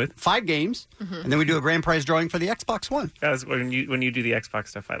 winners. That's smooth. 5 games, and then we do a grand prize drawing for the Xbox One. Guys, when you do the Xbox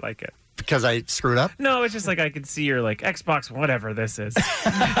stuff, I like it. Because I screwed up? No, it's just like I can see your like Xbox, whatever this is.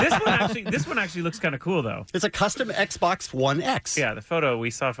 This one actually looks kind of cool though. It's a custom Xbox One X. Yeah,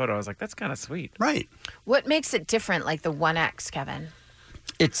 we saw a photo. I was like, that's kind of sweet. Right. What makes it different, like the 1X, Kevin?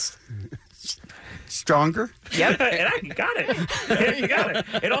 It's stronger. Yep, you got it. Yeah, you got it.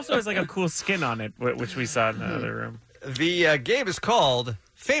 It also has like a cool skin on it, which we saw in the other room. The game is called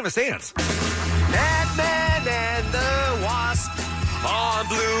Famous Ants. Ant-Man and the Wasp on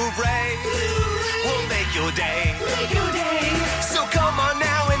Blu-ray will make your day.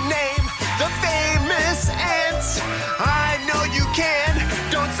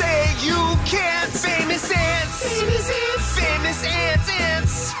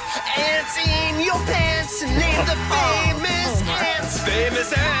 the famous ants.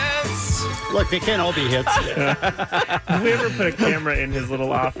 Famous ants. Look, they can't all be hits. If we ever put a camera in his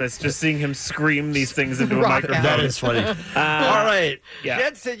little office, just seeing him scream these things into a microphone. That is funny. All right. Yeah.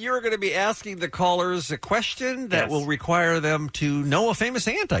 Jensen, you're going to be asking the callers a question that Yes. will require them to know a famous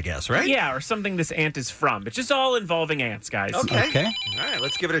ant, I guess, right? Yeah, or something this ant is from. It's just all involving ants, guys. Okay. All right,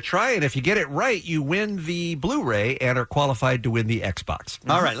 let's give it a try. And if you get it right, you win the Blu-ray and are qualified to win the Xbox.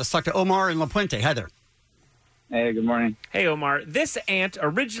 All right, let's talk to Omar in La Puente. Hi there. Hey, good morning. Hey, Omar. This ant,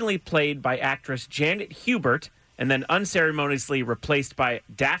 originally played by actress Janet Hubert and then unceremoniously replaced by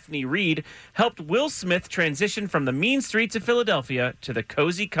Daphne Reed, helped Will Smith transition from the mean streets of Philadelphia to the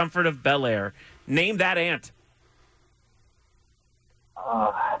cozy comfort of Bel Air. Name that ant.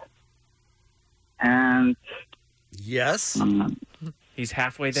 And Yes. He's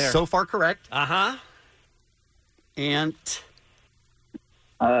halfway there. So far correct. Uh-huh. Ant.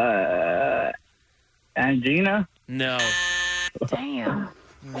 Angina. No. Damn.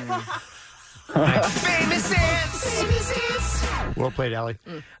 Famous ants. Well played, Allie.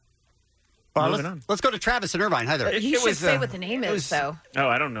 Moving on. Let's go to Travis in Irvine. Hi there. You should say what the name is, though. Oh,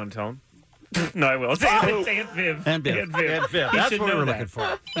 I don't know. Tell him. No, I will. It's Aunt Viv. Aunt Viv. Aunt Viv. Aunt Viv. He That's should what we know were that. looking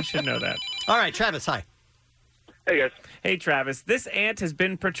for. You should know that. All right, Travis, hi. Hey, guys. Hey, Travis. This ant has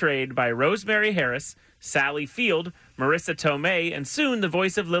been portrayed by Rosemary Harris, Sally Field, Marissa Tomei, and soon the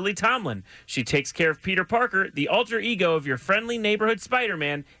voice of Lily Tomlin. She takes care of Peter Parker, the alter ego of your friendly neighborhood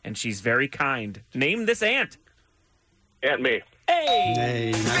Spider-Man, and she's very kind. Name this ant. Aunt May. Hey!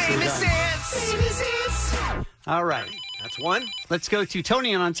 Hey, nicely Famous done. ants. Famous ants. All right, That's one. let's go to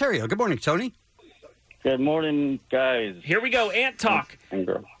Tony in Ontario. Good morning, Tony. Good morning, guys Here we go. Ant talk. and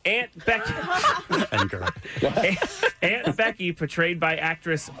girl. Aunt Becky. And girl. Aunt Becky, portrayed by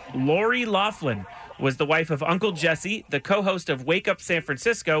actress Lori Loughlin, was the wife of Uncle Jesse, the co-host of Wake Up San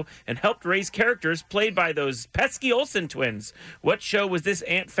Francisco, and helped raise characters played by those pesky Olsen twins. What show was this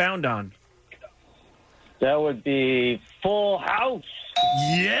aunt found on? That would be Full House.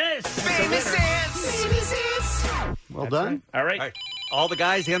 Yes. Famous ants. Famous ants. Well done. All right. All right. All the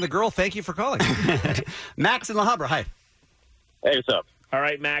guys and the girl, thank you for calling. Max in La Habra. Hi. Hey, what's up? All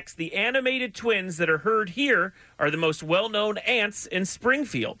right, Max. The animated twins that are heard here are the most well-known ants in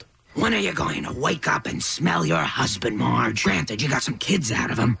Springfield. When are you going to wake up and smell your husband, Marge? Granted, you got some kids out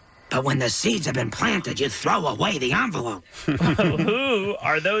of him, but when the seeds have been planted, you throw away the envelope. Who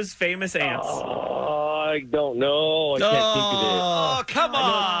are those famous ants? Oh, I don't know. I can't think of it. Oh, come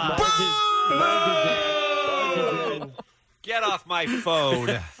on. Marge Get off my phone.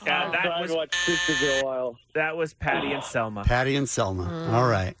 Yeah, that was Patty and Selma. Patty and Selma. All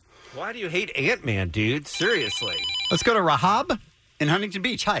right. Why do you hate Ant-Man, dude? Seriously. Let's go to Rahab in Huntington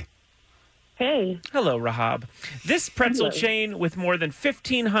Beach. Hi. Hey. Hello, Rahab. This pretzel Hello. chain with more than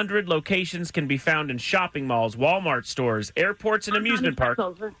 1,500 locations can be found in shopping malls, Walmart stores, airports, and amusement parks.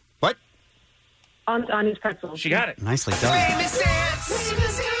 What? On his pretzels. She got it. Nicely done. Famous ants.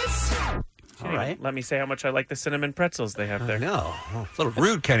 Famous ants. All right. Let me say how much I like the cinnamon pretzels they have there. No. Well, it's a little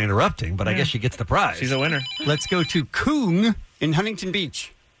rude kind of interrupting, but I guess she gets the prize. She's a winner. Let's go to Coong in Huntington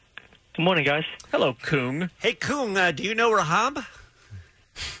Beach. Good morning, guys. Hello, Coong. Hey, Coong, do you know Rahab?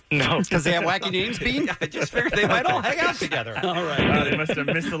 No. Because they have wacky names, Bean? I just figured they might all hang out together. All right. They must have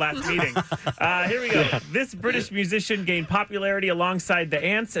missed the last meeting. Here we go. This British musician gained popularity alongside the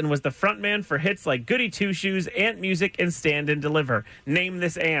Ants and was the frontman for hits like Goody Two Shoes, Ant Music, and Stand and Deliver. Name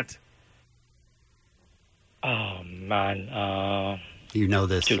this ant. Oh, man. You know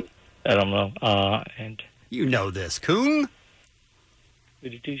this. I don't know. And You know this. Coong?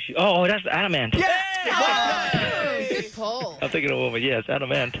 oh, that's Adamant. Good pull. I'm thinking of a woman. Yes,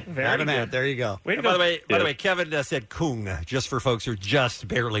 Adamant. Adamant. There you go. Way to And by go. the way, Kevin said Coong, just for folks who are just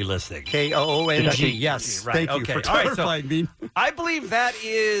barely listening. K-O-O-N-G. Yes. Right, Thank you okay. for All right, so- clarifying, Bean. I believe that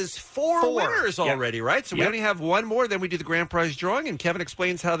is four winners already, right? So we Yep. only have one more, then we do the grand prize drawing, and Kevin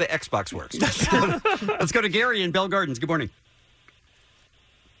explains how the Xbox works. Let's go to Gary in Bell Gardens. Good morning.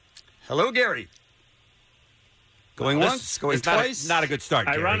 Hello, Gary. Going This once, going is not a- twice. not a good start,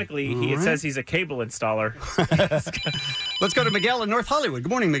 Gary. Ironically, it says he's a cable installer. Let's go to Miguel in North Hollywood. Good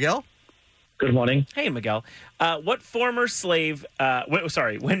morning, Miguel. Good morning. Hey, Miguel. What former slave... well,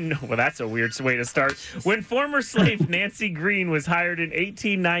 that's a weird way to start. When former slave Nancy Green was hired in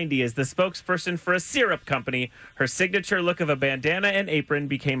 1890 as the spokesperson for a syrup company, her signature look of a bandana and apron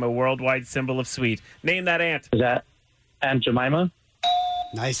became a worldwide symbol of sweet. Name that ant. Is that Aunt Jemima?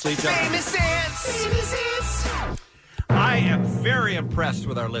 Nicely done. Famous ants. Famous ants. I am very impressed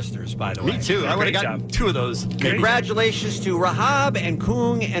with our listeners, by the way. Me too. I would have gotten two of those. Congratulations to Rahab and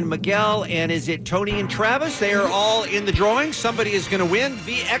Coong and Miguel, and is it Tony and Travis? They are all in the drawing. Somebody is going to win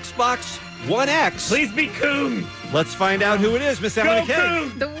the Xbox 1X. Please be Coon. Let's find out who it is, Miss Emma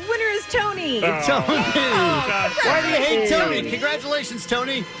McKay. The winner is Tony. Tony. Why do you hate Tony? Congratulations,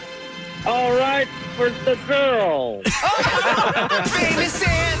 Tony. All right, for the girls. Famous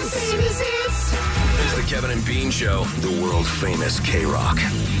ants. It's the Kevin and Bean Show, the world famous K-Rock.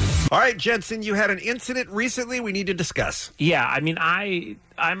 All right, Jensen, you had an incident recently we need to discuss. Yeah, I mean,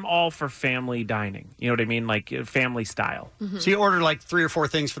 I'm all for family dining. You know what I mean? Like family style. So you order like 3 or 4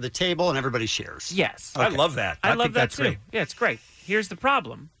 things for the table and everybody shares. Yes. I love that. I love think that that's too. great. Yeah, it's great. Here's the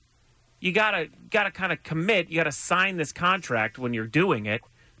problem. You gotta kind of commit. You gotta sign this contract when you're doing it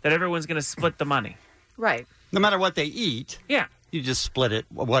that everyone's gonna split the money. Right. No matter what they eat. Yeah. You just split it,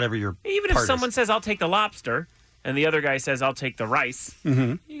 whatever your Even if part someone is. says, I'll take the lobster, and the other guy says, I'll take the rice,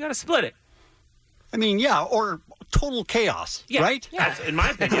 Mhm. you got to split it. I mean, yeah, or total chaos, Yeah. right? Yeah. In my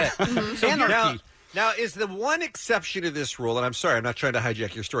opinion. So Anarchy. Now, is the one exception to this rule, and I'm sorry, I'm not trying to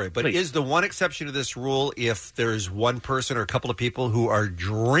hijack your story, but Please. is the one exception to this rule if there's one person or a couple of people who are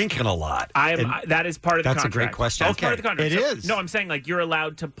drinking a lot? That is part of the That's a contract. great question. That's part of the contract. It So- is. No, I'm saying like you're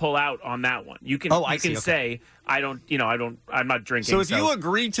allowed to pull out on that one. You can. Oh, I you can see, okay. say I'm not drinking. So if you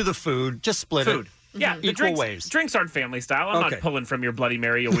agree to the food, just split food. it. Yeah, the equal drinks, ways. Drinks aren't family style. I'm Okay. not pulling from your Bloody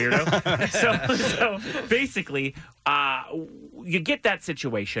Mary, you weirdo. so basically, you get that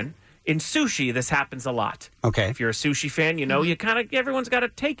situation. In sushi, this happens a lot. Okay. If you're a sushi fan, you know, everyone's got to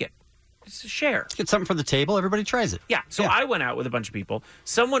take it. Just share. Get something for the table. Everybody tries it. Yeah. So I went out with a bunch of people.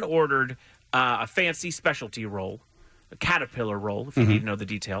 Someone ordered a fancy specialty roll, a caterpillar roll, if you need to know the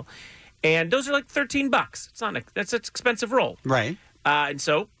detail. And those are like $13. It's not that's an expensive roll. Right. And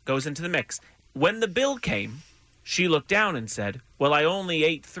so goes into the mix. When the bill came, she looked down and said, well, I only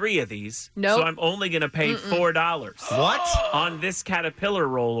ate 3 of these, Nope. so I'm only going to pay $4. What? On this caterpillar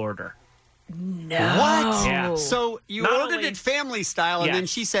roll order. No. What? Yeah. So you Not ordered only- it family style, and then Yes.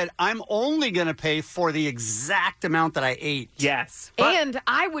 she said, I'm only going to pay for the exact amount that I ate. Yes. But And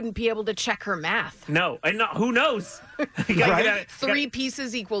I wouldn't be able to check her math. no, and no, who knows? You gotta Right? get a- 3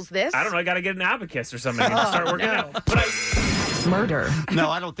 pieces equals this? I don't know. I got to get an abacus or something and start working no. out. But Murder. No,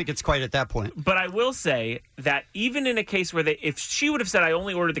 I don't think it's quite at that point. But I will say that even in a case where if she would have said I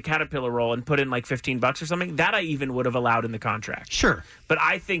only ordered the caterpillar roll and put in like $15 or something, that I even would have allowed in the contract. Sure. But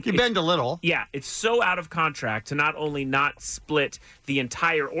I think You bend a little. Yeah, it's so out of contract to not only not split the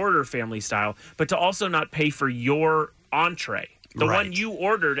entire order family style, but to also not pay for your entree. The Right. one you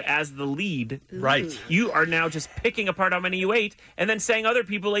ordered as the lead. Right. You are now just picking apart how many you ate and then saying other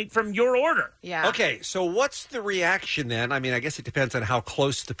people ate from your order. Yeah. Okay, so what's the reaction then? I mean, I guess it depends on how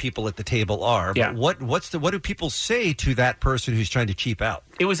close the people at the table are. But Yeah. what do people say to that person who's trying to cheap out?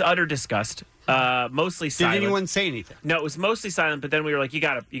 It was utter disgust. Mostly Did silent. anyone say anything? No, it was mostly silent. But then we were like, "You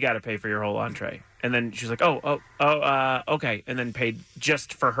gotta pay for your whole entree." And then she was like, okay, and then paid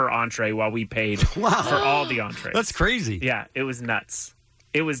just for her entree while we paid for all the entrees. That's crazy. Yeah, it was nuts.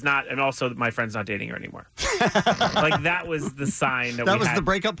 It was not, and also my friend's not dating her anymore. Like that was the sign that That we was had. the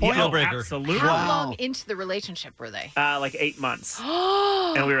breakup point? Yeah, Deal breaker. absolutely. How long into the relationship were they? Like 8 months,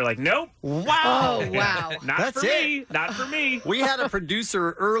 and we were like, "Nope, Wow. Oh, wow. not That's for it. me, not for me." We had a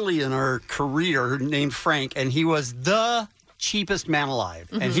producer early in our career named Frank, and he was the cheapest man alive.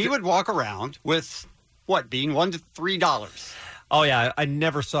 And he would walk around with, being $1 to $3. Oh, yeah, I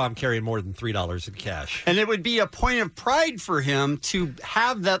never saw him carrying more than $3 in cash. And it would be a point of pride for him to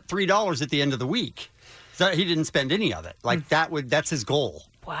have that $3 at the end of the week. So he didn't spend any of it. Like that's his goal.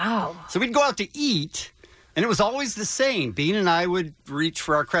 Wow. So we'd go out to eat, and it was always the same. Bean and I would reach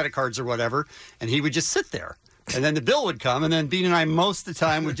for our credit cards or whatever, and he would just sit there. And then the bill would come, and then Bean and I most of the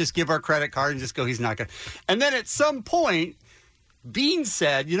time would just give our credit card and just go, he's not going to. And then at some point, Bean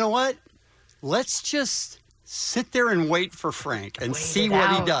said, you know what? Let's just sit there and wait for Frank and see what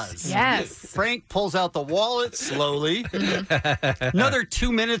he out. does. Yes. Frank pulls out the wallet slowly. Another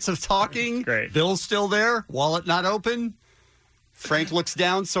 2 minutes of talking. Great. Bill's still there. Wallet not open. Frank looks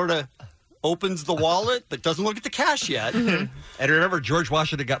down, sort of opens the wallet, but doesn't look at the cash yet. And remember, George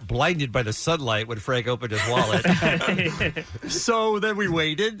Washington got blinded by the sunlight when Frank opened his wallet. So then we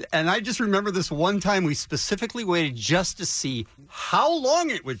waited, and I just remember this one time we specifically waited just to see how long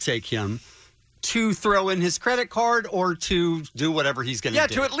it would take him to throw in his credit card or to do whatever he's going Yeah,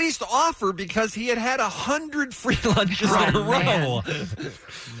 do. to at least offer, because he had 100 free lunches in a row.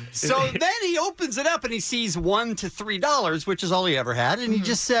 So then he opens it up and he sees $1 to $3, which is all he ever had, and he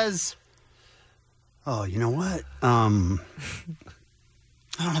just says, "Oh, you know what? I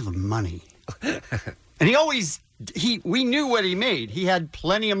don't have the money." And we knew what he made. He had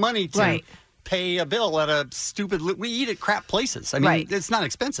plenty of money to pay a bill at a stupid. We eat at crap places. I mean, it's not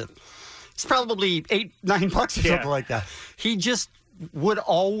expensive. It's probably $8-9 or something like that. He just would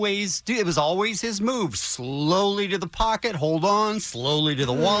always do. It was always his move. Slowly to the pocket, hold on, slowly to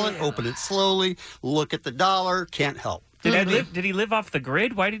the wallet, open it slowly, look at the dollar, can't help. Did he live off the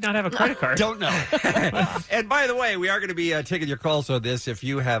grid? Why did he not have a credit card? Don't know. And by the way, we are going to be taking your calls on this. If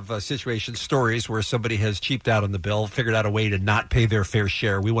you have situation stories where somebody has cheaped out on the bill, figured out a way to not pay their fair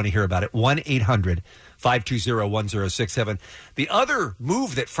share, we want to hear about it. 1-800-520-1067. The other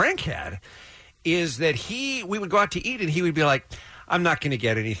move that Frank had is that we would go out to eat and he would be like, I'm not going to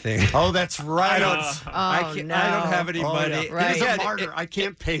get anything. Oh, that's right. I don't have any money. No. Right. He's a martyr. I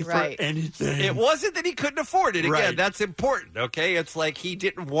can't pay for anything. It wasn't that he couldn't afford it. Again, Right. that's important, okay? It's like he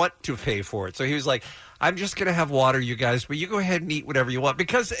didn't want to pay for it. So he was like, I'm just going to have water, you guys, but you go ahead and eat whatever you want.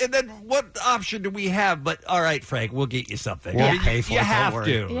 And then what option do we have? But all right, Frank, we'll get you something. We'll pay for you it. have Don't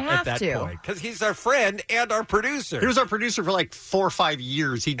to worry. at that point. Because he's our friend and our producer. He was our producer for like 4 or 5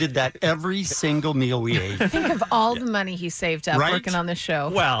 years. He did that every single meal we ate. Think of all the money he saved up Right? working on this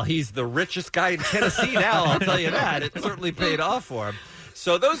show. Well, he's the richest guy in Tennessee now, I'll tell you that. It certainly paid off for him.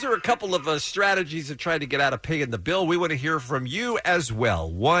 So those are a couple of strategies of trying to get out of paying the bill. We want to hear from you as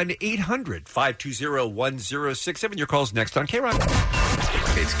well. 1-800-520-1067. Your call's next on K-Rock.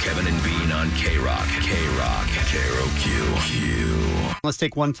 It's Kevin and Bean on K-Rock. K-Rock. K-R-O-Q. Let's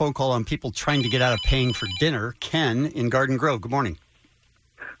take one phone call on people trying to get out of paying for dinner. Ken in Garden Grove. Good morning.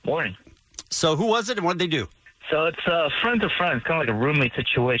 Morning. So who was it and what did they do? So it's friend to friend, kind of like a roommate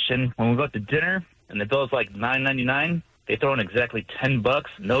situation. When we go out to dinner and the bill's like $9.99, they throw in exactly $10,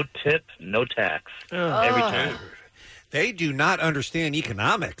 no tip, no tax. Every time. They do not understand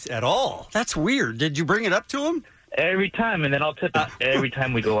economics at all. That's weird. Did you bring it up to him? Every time, and then I'll tip it every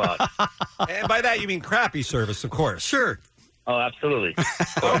time we go out. And by that, you mean crappy service, of course. Sure. Oh, absolutely.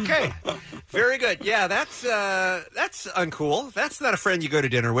 Okay. Very good. Yeah, that's uncool. That's not a friend you go to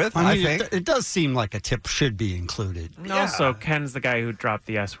dinner with, I mean, think. It does seem like a tip should be included. And also, Ken's the guy who dropped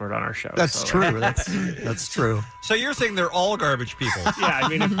the S word on our show. That's so, true. That's true. So you're saying they're all garbage people? Yeah, I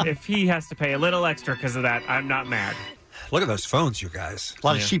mean, if he has to pay a little extra because of that, I'm not mad. Look at those phones, you guys. A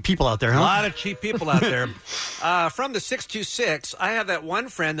lot of cheap people out there, huh? A lot of cheap people out there. From the 626, I have that one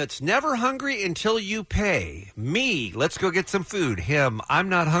friend that's never hungry until you pay. Me, let's go get some food. Him, I'm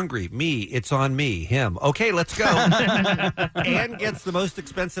not hungry. Me, it's on me. Him, okay, let's go. And gets the most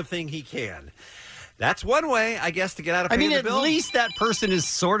expensive thing he can. That's one way, I guess, to get out of paying the bill. At least that person is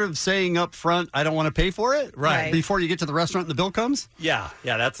sort of saying up front, I don't want to pay for it. Right. Before you get to the restaurant and the bill comes. Yeah,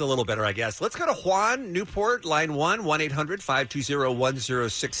 that's a little better, I guess. Let's go to Juan, Newport, line 1,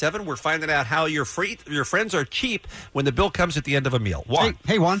 1-800-520-1067. We're finding out how your friends are cheap when the bill comes at the end of a meal. Juan.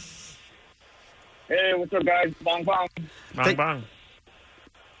 Hey, Juan. Hey, what's up, guys? Bong bong. Bong bong.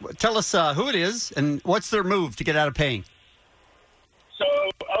 Tell us who it is and what's their move to get out of paying. So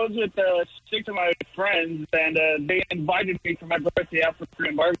I was with 6 of my friends, and they invited me for my birthday out for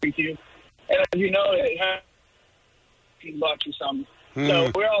Korean barbecue. And as you know, it had $15 or something.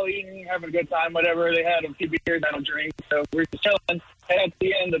 So we're all eating, having a good time, whatever. They had a few beers, I don't drink. So we're just chilling. And at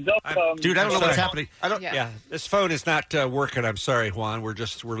the end, the bill comes. Dude, I don't know what's happening. Yeah, this phone is not working. I'm sorry, Juan. We're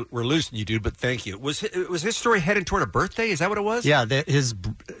losing you, dude. But thank you. Was his story headed toward a birthday? Is that what it was? Yeah, his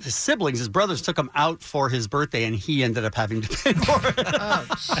siblings, his brothers, took him out for his birthday, and he ended up having to pay for it.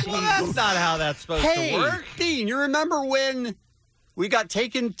 Well, that's not how that's supposed to work. Dean, you remember when we got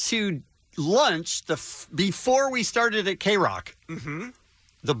taken to lunch before we started at K-Rock? Mm-hmm.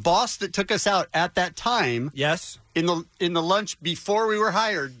 The boss that took us out at that time, yes, in the lunch before we were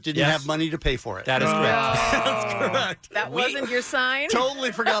hired, didn't have money to pay for it. That is correct. That's correct. That wasn't your sign?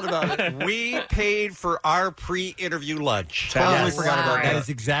 Totally forgot about it. We paid for our pre-interview lunch. Totally forgot about That that. is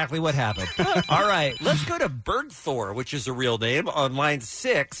exactly what happened. All right, let's go to Bergthor, which is a real name, on line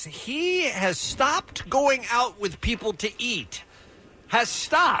 6. He has stopped going out with people to eat. Has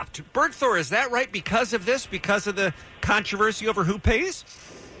stopped. Bergthor, is that right? Because of this? Because of the controversy over who pays?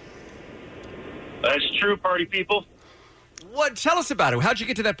 That's true, party people. What? Tell us about it. How'd you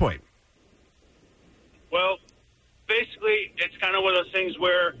get to that point? Well, basically, it's kind of one of those things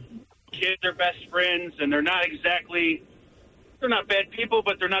where kids are best friends, and they're not bad people,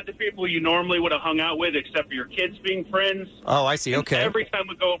 but they're not the people you normally would have hung out with, except for your kids being friends. Oh, I see. Okay. Every time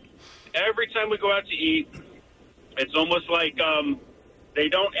we go out to eat, it's almost like they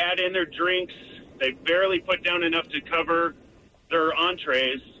don't add in their drinks. They barely put down enough to cover their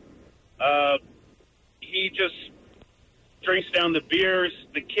entrees. He just drinks down the beers.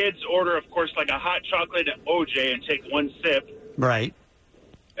 The kids order, of course, like a hot chocolate OJ and take one sip. Right.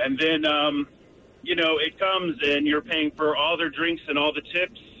 And then, it comes and you're paying for all their drinks and all the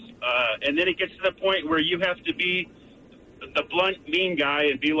tips. And then it gets to the point where you have to be the blunt, mean guy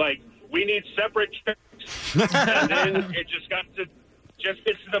and be like, we need separate checks. And then it just got to just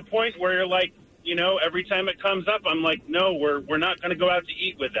gets to the point where you're like, every time it comes up, I'm like, no, we're not going to go out to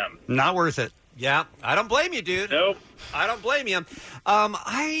eat with them. Not worth it. Yeah, I don't blame you, dude. Nope. I don't blame you.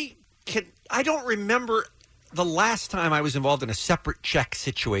 I don't remember the last time I was involved in a separate check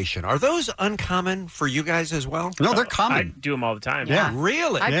situation. Are those uncommon for you guys as well? No, they're common. I do them all the time. Yeah.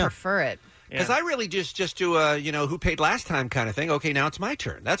 Really? I prefer it. Because I really just do a, who paid last time kind of thing. Okay, now it's my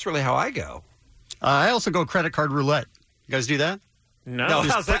turn. That's really how I go. I also go credit card roulette. You guys do that? No.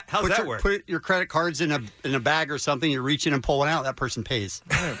 How's that work? Put your credit cards in a bag or something. You reach in and pull one out. That person pays.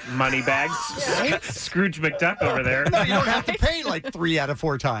 Money bags. Scrooge McDuck over there. No, you don't have to pay like 3 out of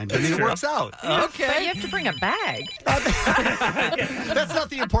 4 times. I mean, it works out. Okay. But you have to bring a bag. That's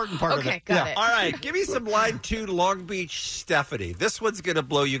not the important part of it. Okay, got it. All right, give me some line 2 Long Beach Stephanie. This one's going to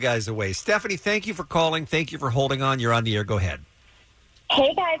blow you guys away. Stephanie, thank you for calling. Thank you for holding on. You're on the air. Go ahead.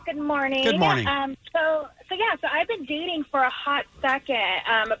 Hey guys, good morning. Good morning. So I've been dating for a hot second,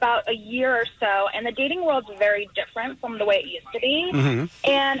 about a year or so, and the dating world's very different from the way it used to be. Mm-hmm.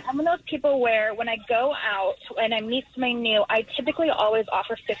 And I'm one of those people where when I go out and I meet somebody new, I typically always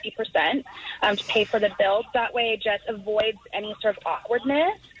offer 50% to pay for the bill. That way it just avoids any sort of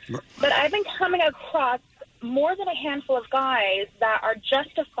awkwardness. But I've been coming across more than a handful of guys that are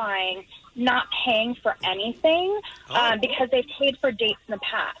justifying not paying for anything because they've paid for dates in the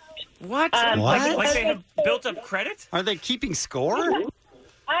past. What? What? Like they have built up credit? Are they keeping score?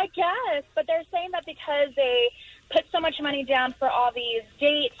 I guess, but they're saying that because they put so much money down for all these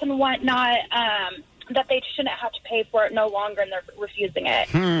dates and whatnot, that they shouldn't have to pay for it no longer, and they're refusing it.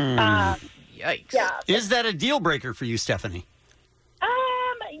 Yikes. Yeah. Is that a deal breaker for you, Stephanie?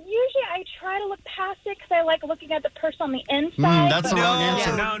 Usually I try to look past it because I like looking at the person on the inside. That's the wrong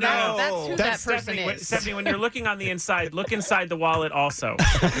answer. No. That's who that person Stephanie, is. Stephanie, when you're looking on the inside, look inside the wallet also.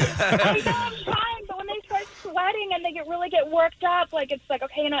 I know I'm trying, but when they start sweating and they really get worked up, like it's like,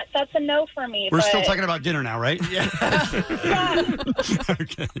 okay, that's a no for me. We're still talking about dinner now, right? Yeah.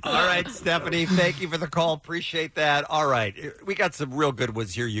 Okay. All right, Stephanie, thank you for the call. Appreciate that. All right, we got some real good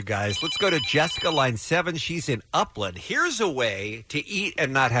ones here, you guys. Let's go to Jessica, line 7. She's in Upland. Here's a way to eat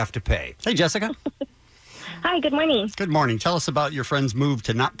and not have to pay. Hey, Jessica. Hi, good morning. Good morning. Tell us about your friend's move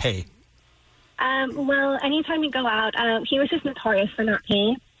to not pay. Well, anytime we go out, he was just notorious for not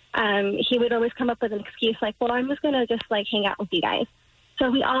paying. He would always come up with an excuse like, well, I'm just going to just like hang out with you guys. So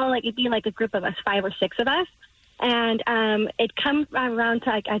we all it'd be like a group of us, 5 or 6 of us. And it comes around to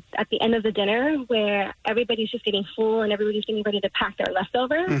like at the end of the dinner where everybody's just getting full and everybody's getting ready to pack their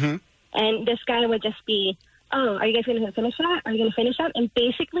leftovers. Mm-hmm. And this guy would just be, oh, are you guys going to finish that? Are you going to finish that? And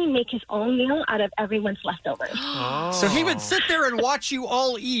basically make his own meal out of everyone's leftovers. So he would sit there and watch you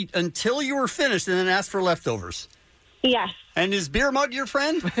all eat until you were finished and then ask for leftovers. Yes. And is beer mug your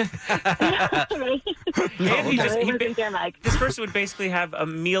friend? And this person would basically have a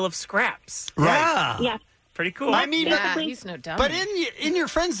meal of scraps. Right. Yeah. Pretty cool. I mean, he's no dummy. but in your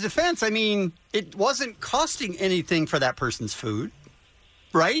friend's defense, I mean, it wasn't costing anything for that person's food,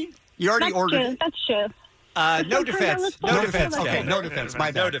 right? You already ordered it. That's true. No defense. No defense. Okay, no defense.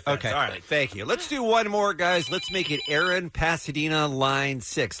 My bad. No defense. Okay. All right, thank you. Let's do one more, guys. Let's make it Aaron, Pasadena, line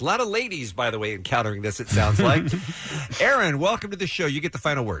 6. A lot of ladies, by the way, encountering this, it sounds like. Aaron, welcome to the show. You get the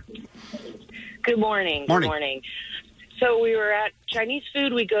final word. Good morning. Morning. Good morning. So we were at Chinese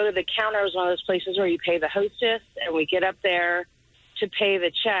food. We go to the counter. It was one of those places where you pay the hostess, and we get up there to pay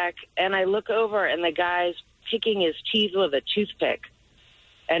the check, and I look over, and the guy's picking his teeth with a toothpick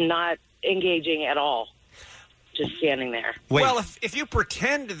and not engaging at all. Just standing there. Wait. Well, if you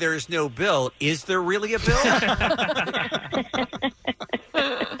pretend there's no bill, is there really a bill?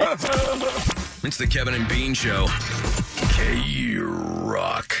 It's the Kevin and Bean Show.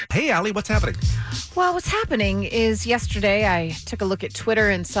 K-Rock. Hey, Allie, what's happening? Well, what's happening is yesterday I took a look at Twitter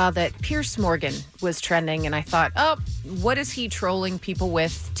and saw that Piers Morgan was trending, and I thought, oh, what is he trolling people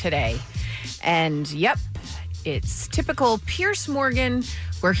with today? And yep, it's typical Piers Morgan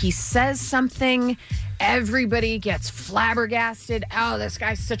where he says something, everybody gets flabbergasted. Oh, this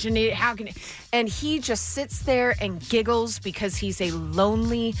guy's such an idiot. How can he? And he just sits there and giggles because he's a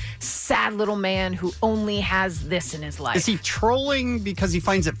lonely, sad little man who only has this in his life. Is he trolling because he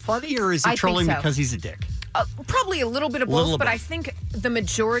finds it funny, or is he trolling because he's a dick? Probably a little bit of both, but I think the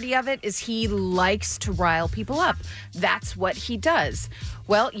majority of it is he likes to rile people up. That's what he does.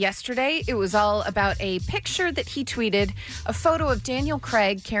 Well, yesterday it was all about a picture that he tweeted, a photo of Daniel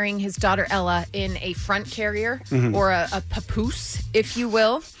Craig carrying his daughter Ella in a front carrier, or a papoose, if you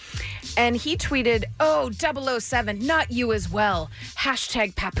will. And he tweeted, oh, 007, not you as well.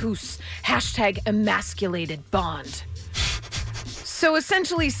 # papoose, # emasculated bond. So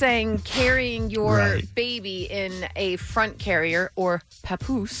essentially saying carrying your baby in a front carrier or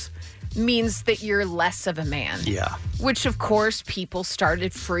papoose means that you're less of a man. Yeah. Which, of course, people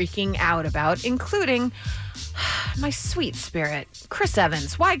started freaking out about, including my sweet spirit, Chris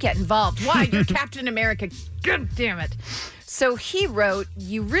Evans. Why get involved? Why? You're Captain America. God damn it. So he wrote,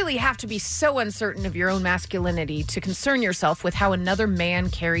 you really have to be so uncertain of your own masculinity to concern yourself with how another man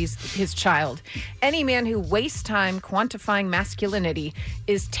carries his child. Any man who wastes time quantifying masculinity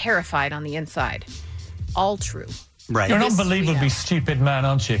is terrified on the inside. All true. Right. You're an unbelievably stupid man,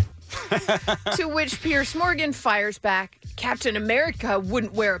 aren't you? To which Piers Morgan fires back, Captain America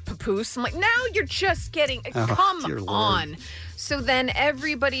wouldn't wear a papoose. I'm like, now you're just getting, come on. So then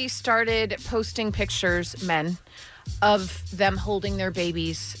everybody started posting pictures, men, of them holding their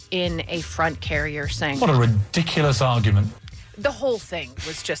babies in a front carrier saying... What a ridiculous argument. The whole thing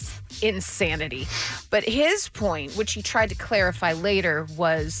was just insanity. But his point, which he tried to clarify later,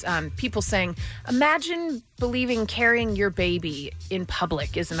 was people saying, imagine believing carrying your baby in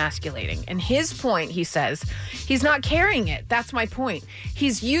public is emasculating. And his point, he says, he's not carrying it. That's my point.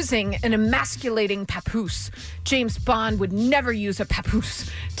 He's using an emasculating papoose. James Bond would never use a papoose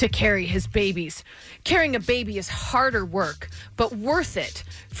to carry his babies. Carrying a baby is harder work, but worth it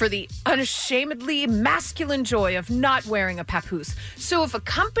for the unashamedly masculine joy of not wearing a papoose. So if a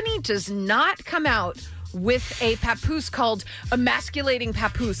company does not come out with a papoose called emasculating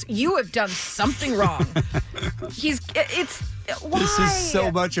papoose, you have done something wrong. Why? This is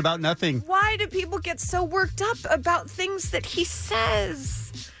so much about nothing. Why do people get so worked up about things that he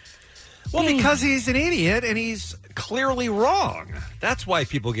says? Well, because he's an idiot and he's clearly wrong. That's why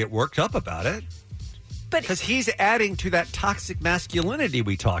people get worked up about it. Because he's adding to that toxic masculinity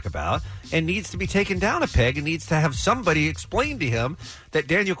we talk about and needs to be taken down a peg and needs to have somebody explain to him that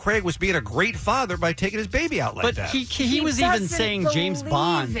Daniel Craig was being a great father by taking his baby out like that. But he was even saying James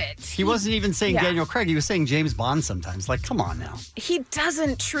Bond. He wasn't even saying Daniel Craig. He was saying James Bond sometimes. Like, come on now. He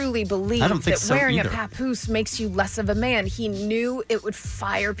doesn't truly believe I don't think that so wearing either. a papoose makes you less of a man. He knew it would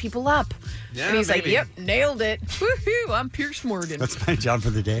fire people up. Yeah, and he's maybe. like, yep, nailed it. Woohoo, I'm Piers Morgan. That's my job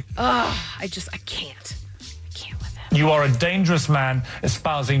for the day. I can't. You are a dangerous man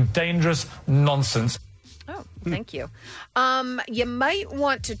espousing dangerous nonsense. Oh, thank you. You might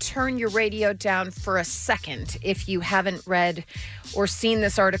want to turn your radio down for a second if you haven't read or seen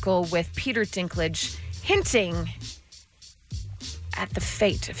this article with Peter Dinklage hinting at the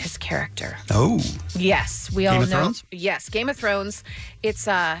fate of his character. Oh. Yes, we Game all of know. Thrones? Yes, Game of Thrones. It's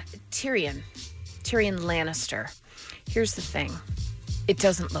Tyrion Lannister. Here's the thing. It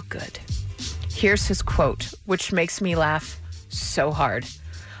doesn't look good. Here's his quote, which makes me laugh so hard.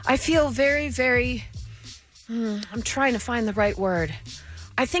 I feel very, very... I'm trying to find the right word.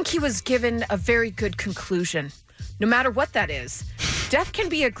 I think he was given a very good conclusion. No matter what that is. Death can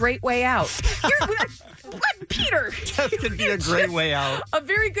be a great way out. What, Peter? Death can be a great way out. A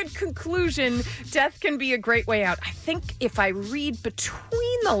very good conclusion. Death can be a great way out. I think if I read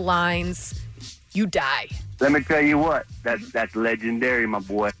between the lines, you die. Let me tell you what, that's legendary, my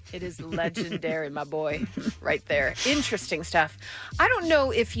boy. It is legendary, my boy, right there. Interesting stuff. I don't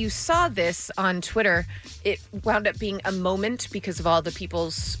know if you saw this on Twitter. It wound up being a moment because of all the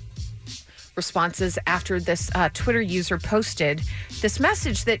people's responses after this Twitter user posted this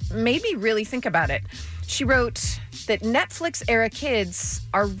message that made me really think about it. She wrote that Netflix-era kids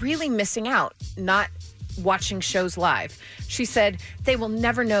are really missing out, not watching shows live. She said they will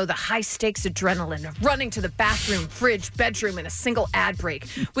never know the high-stakes adrenaline of running to the bathroom, fridge, bedroom in a single ad break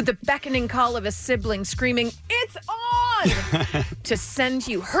with the beckoning call of a sibling screaming, "It's on!" to send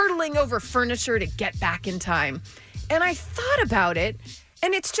you hurtling over furniture to get back in time. And I thought about it,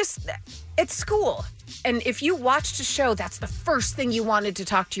 and it's just, it's school. And if you watched a show, that's the first thing you wanted to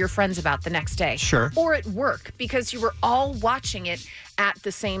talk to your friends about the next day. Sure. Or at work, because you were all watching it at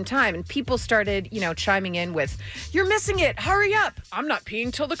the same time. And people started, chiming in with, "You're missing it. Hurry up. I'm not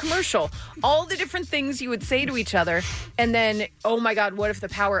peeing till the commercial." All the different things you would say to each other. And then, oh my God, what if the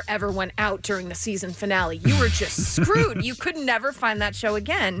power ever went out during the season finale? You were just screwed. You could never find that show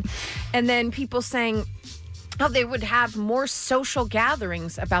again. And then people saying how they would have more social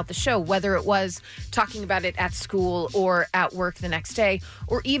gatherings about the show, whether it was talking about it at school or at work the next day,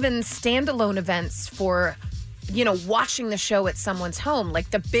 or even standalone events for, watching the show at someone's home,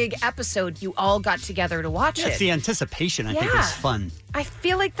 like the big episode, you all got together to watch It's it. the anticipation, I think, is fun. I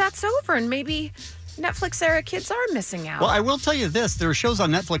feel like that's over, and maybe Netflix era kids are missing out. Well, I will tell you this. There are shows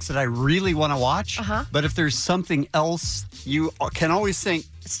on Netflix that I really want to watch. Uh-huh. But if there's something else, you can always think,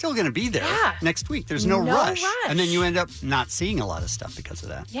 it's still going to be there next week. There's no rush. And then you end up not seeing a lot of stuff because of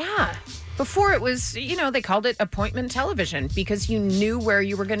that. Yeah. Before it was, they called it appointment television because you knew where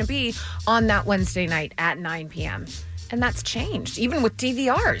you were going to be on that Wednesday night at 9 p.m. And that's changed. Even with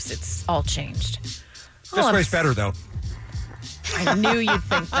DVRs, it's all changed. This way's better, though. I knew you'd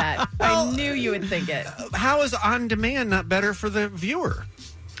think that. I knew you would think it. How is on demand not better for the viewer?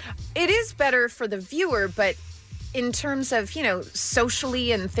 It is better for the viewer, but in terms of,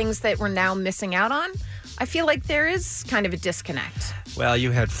 socially and things that we're now missing out on, I feel like there is kind of a disconnect. Well,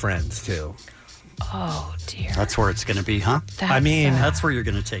 you had Friends, too. Oh, dear. That's where it's going to be, huh? That's where you're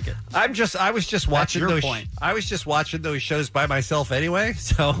going to take it. I was just watching your those. point. I was just watching those shows by myself anyway,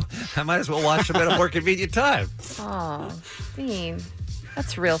 so I might as well watch them at a more convenient time. Oh, Dean,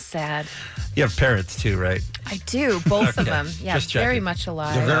 that's real sad. You have parents too, right? I do, both of them. Yeah, Just checking. very much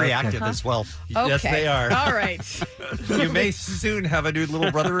alive. They're very active as well. Okay. Yes, they are. All right. You may soon have a new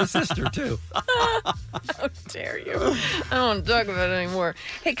little brother or sister too. How dare you? I don't talk about it anymore.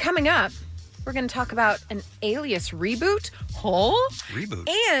 Hey, coming up, we're going to talk about an Alias reboot. Reboot.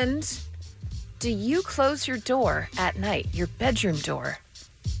 And do you close your door at night, your bedroom door?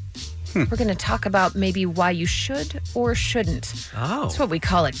 We're going to talk about maybe why you should or shouldn't. Oh. That's what we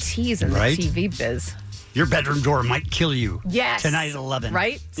call a tease in Right. the TV biz. Your bedroom door might kill you. Yes. Tonight at 11.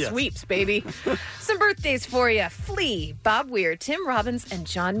 Right? Yes. Sweeps, baby. Some birthdays for you. Flea, Bob Weir, Tim Robbins, and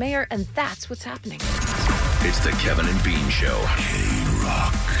John Mayer. And that's what's happening. It's the Kevin and Bean Show.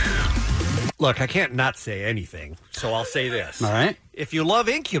 Look, I can't not say anything, so I'll say this. All right. If you love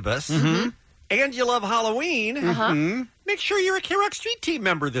Incubus and you love Halloween, make sure you're a K-Rock Street Team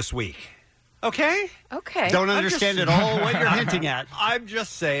member this week. Okay? Okay. Don't understand at all what you're hinting at. I'm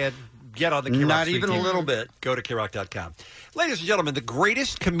just saying, get on the K-Rock Not Street even Team. a little bit. Go to KRock.com. Ladies and gentlemen, the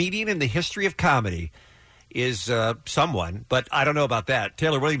greatest comedian in the history of comedy is someone, but I don't know about that.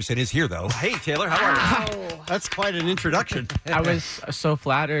 Taylor Williamson is here, though. Hey, Taylor, how are you? That's quite an introduction. I was so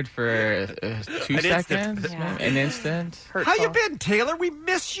flattered for 2 seconds, an instant. How you been, Taylor? We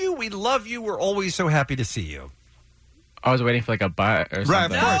miss you. We love you. We're always so happy to see you. I was waiting for like a butt or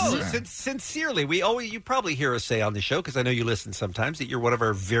something. No, sincerely, you probably hear us say on the show, because I know you listen sometimes, that you're one of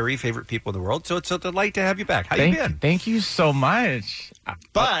our very favorite people in the world. So it's a delight to have you back. How you been? Thank you so much.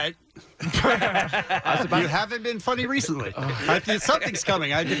 But you haven't been funny recently. Something's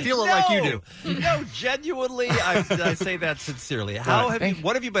coming. I feel it like you do. No, genuinely, I say that sincerely.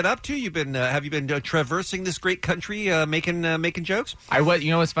 What have you been up to? Have you been traversing this great country, making jokes? You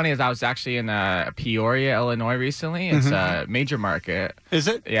know what's funny is I was actually in Peoria, Illinois recently. It's a major market. Is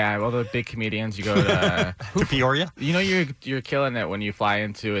it? Yeah, all the big comedians. You go to to Peoria. You know you're killing it when you fly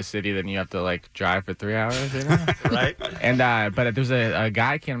into a city, then you have to like drive for 3 hours. You know? Right. And but there's a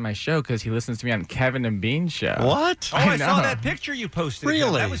guy came on my show because he listens to me on Kevin and Bean show. What? Oh, I saw that picture you posted.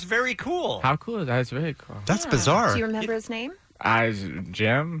 Really? That was very cool. How cool is that? It's very cool. That's bizarre. Do you remember his name?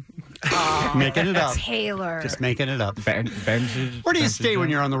 Jim. Making it up. Taylor. Just making it up. Benji. Where do you stay when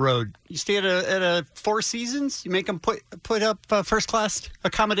you're on the road? You stay at a Four Seasons? You make them put up first class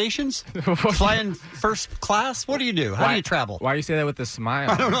accommodations? Flying first class? What do you do? How do you travel? Why do you say that with a smile?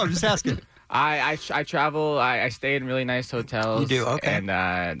 I don't know. I'm just asking. I travel. I stay in really nice hotels. You do? Okay. And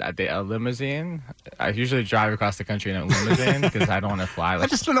a limousine. I usually drive across the country in a limousine because I don't want to fly. I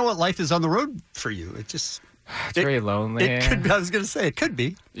just don't know what life is on the road for you. It's very lonely. I was going to say, it could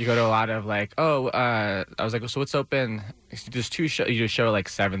be. You go to a lot of like, I was like, so what's open? There's 2 shows. You just show at like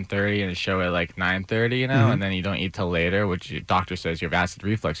 7:30 and a show at like 9:30, you know, and then you don't eat till later, which your doctor says you have acid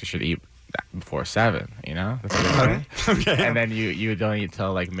reflux. You should eat before 7, you know? That's what they're saying. Okay. And then you don't eat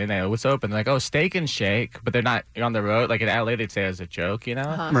till like midnight. What's open? They're like, Steak and Shake, but they're not. You're on the road. Like in LA, they'd say it as a joke, you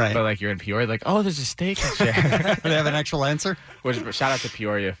know? Right. But like you're in Peoria, like, there's a Steak and Shake. They have an actual answer? Which shout out to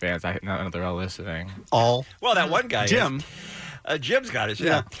Peoria fans. I know they're all listening. Well, that one guy, Jim. Jim's got it.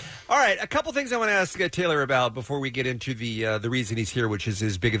 Yeah. All right. A couple things I want to ask Taylor about before we get into the reason he's here, which is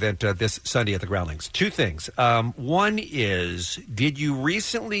his big event this Sunday at the Groundlings. 2 things. One is, did you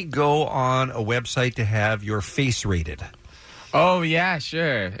recently go on a website to have your face rated? Oh yeah,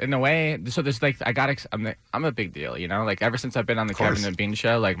 sure. In a way, so there's like I'm a big deal, you know. Like ever since I've been on the Kevin and Bean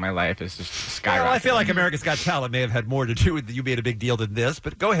show, like my life is just skyrocketing. Well, I feel like America's Got Talent may have had more to do with you made a big deal than this,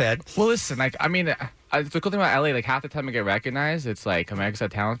 but go ahead. Well, listen, like I mean, the cool thing about LA, like half the time I get recognized, it's like America's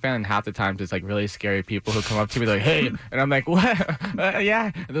Got Talent fan, and half the times it's like really scary people who come up to me like, "Hey," and I'm like, "What?"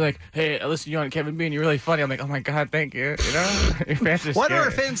 Yeah, and they're like, "Hey, I listened to you on Kevin Bean. You're really funny." I'm like, "Oh my god, thank you." You know, your fans are Why do scary.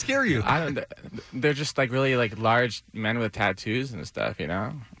 our fans scare you? I don't. They're just like really like large men with tattoos and stuff. You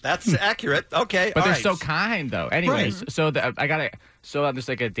know. That's accurate. Okay, But all they're right. so kind though. Anyways, so I got it. So there's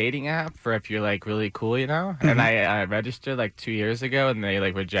like a dating app for if you're like really cool, you know. And I registered like 2 years ago, and they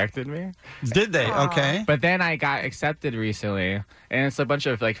like rejected me. Did they? Okay. But then I got accepted recently, and it's a bunch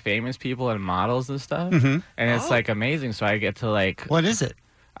of like famous people and models and stuff, Mhm. and it's like amazing. So I get to like. What is it?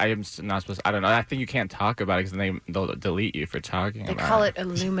 I am not supposed. I don't know. I think you can't talk about it because they'll delete you for talking. They about call it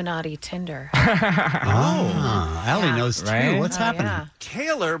Illuminati Tinder. Oh, Allie knows too. Right? What's happening? Yeah.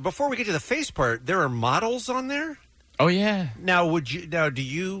 Taylor, before we get to the face part, there are models on there. Oh yeah. Now, do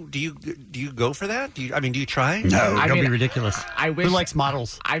you go for that? Do you try? No, I don't mean, be ridiculous. I wish. Who likes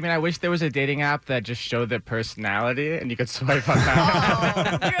models? I mean, I wish there was a dating app that just showed their personality and you could swipe on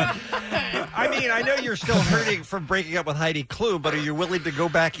that. I mean, I know you're still hurting from breaking up with Heidi Klum, but are you willing to go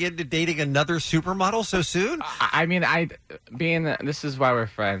back into dating another supermodel so soon? I mean, this is why we're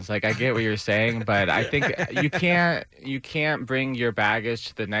friends. Like, I get what you're saying, but I think you can't bring your baggage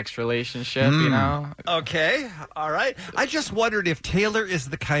to the next relationship. You know. Okay, all right. I just wondered if Taylor is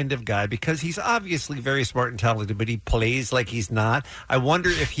the kind of guy, because he's obviously very smart and talented, but he plays like he's not. I wonder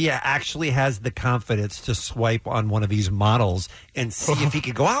if he actually has the confidence to swipe on one of these models and see if he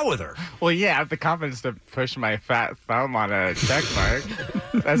could go out with her. Well, yeah, I have the confidence to push my fat thumb on a check mark.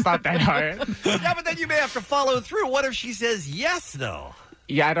 That's not that hard. Yeah, but then you may have to follow through. What if she says yes, though?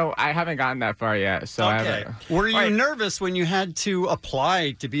 Yeah, I haven't gotten that far yet. So I haven't. Were you nervous when you had to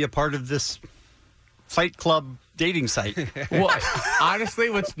apply to be a part of this Fight Club dating site? Well, honestly,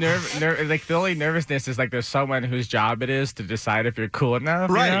 what's like the only nervousness is like there's someone whose job it is to decide if you're cool enough.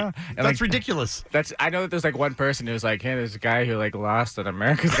 Right. You know? And, That's like, ridiculous. I know that there's like one person who's like, hey, there's a guy who like lost on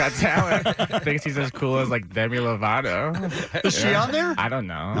America's Got Talent. Thinks he's as cool as like Demi Lovato. Is she on there? I don't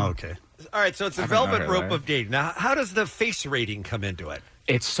know. Oh, okay. All right, so it's a I don't know velvet her rope life. of dating. Now, how does the face rating come into it?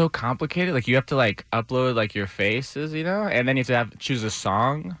 It's so complicated. Like you have to like upload like your faces, you know, and then you have to choose a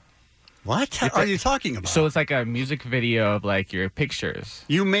song. What are you talking about? So it's like a music video of like your pictures.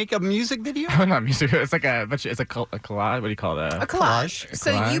 You make a music video? Not music. It's like a collage. What do you call it? A collage. A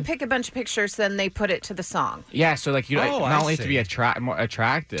So collage? you pick a bunch of pictures, then they put it to the song. Yeah. So like you like, Oh, not I only have to be more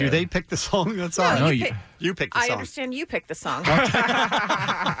attractive. Do they pick the song that's No, on? No, you you- pick, You pick the I song. understand you pick the song.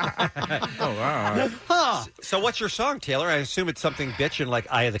 Oh wow. Huh. So what's your song, Taylor? I assume it's something bitchin' like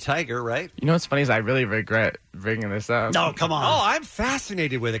Eye of the Tiger, right? You know what's funny is I really regret bringing this up. No, come on. Oh, I'm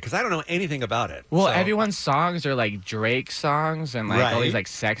fascinated with it because I don't know anything about it. Well, So- everyone's songs are like Drake songs and like all Right. these like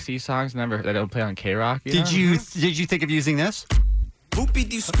sexy songs. Remember they don't play on K Rock. Did you think of using this? Whoopie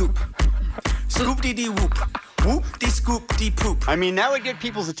dee scoop. Scoop dee dee whoop. Whoop dee scoop dee poop. I mean, that would get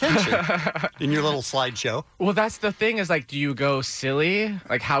people's attention in your little slideshow. Well, that's the thing is like, do you go silly?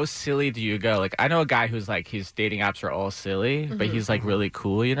 Like, how silly do you go? Like, I know a guy who's like, his dating apps are all silly, but he's like really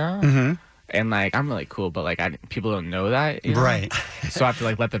cool, you know? Mm-hmm. And like, I'm really cool, but like, people don't know that, you know? Right. So I have to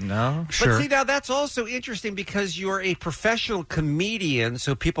like let them know. But see, now that's also interesting because you're a professional comedian,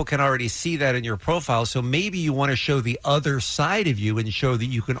 so people can already see that in your profile. So maybe you want to show the other side of you and show that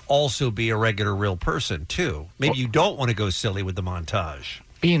you can also be a regular, real person, too. Maybe you don't want to go silly with the montage.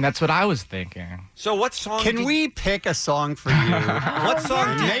 Bean, that's what I was thinking. So what song Can we pick a song for you? What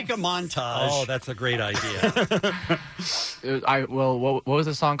song did- Make a montage. Oh, that's a great idea. What was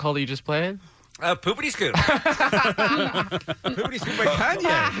the song called that you just played? Poopity Scoop. Poopity Scoop by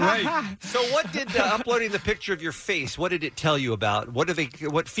Kanye. Right. So what did uploading the picture of your face, what did it tell you about?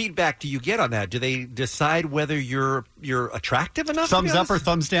 What feedback do you get on that? Do they decide whether you're attractive enough? to be Thumbs up or honest?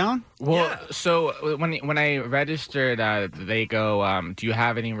 thumbs down? Well, so when I registered, they go, do you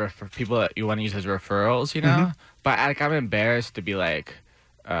have any people that you want to use as referrals, you know? Mm-hmm. But like, I'm embarrassed to be like,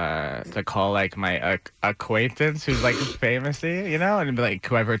 to call like my acquaintance who's like famousy, you know, and be like,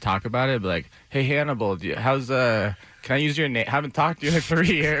 whoever talk about it, be like, hey Hannibal, how's can I use your name? Haven't talked to you in like 3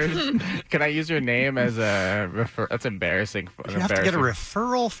 years. Can I use your name as a refer? That's embarrassing. You have to get a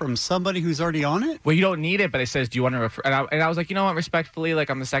referral from somebody who's already on it? Well, you don't need it, but it says, do you want to refer? And I was like, you know what? Respectfully, like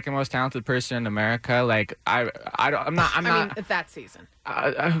I'm the second most talented person in America. Like I'm not. I mean, that season.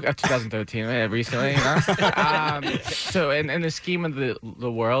 2013, recently, you know. So in the scheme of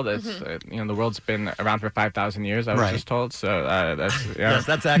the world, it's the world's been around for 5,000 years. I was just told. So that's yes,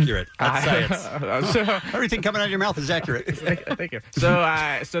 that's accurate. That's science. So, everything coming out of your mouth is accurate. Thank you. So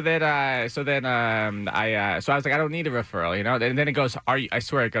I was like, I was like, I don't need a referral, you know. And then it goes, I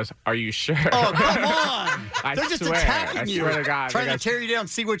swear, it goes, are you sure? Oh, come on! They're just attacking you, swear to God, trying to tear you down,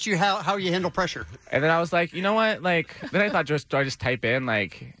 see how you handle pressure. And then I was like, you know what? Like, then I thought, do I just type in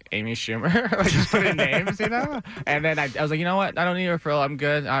like Amy Schumer, like just put in names, you know? And then I was like, you know what? I don't need a referral. I'm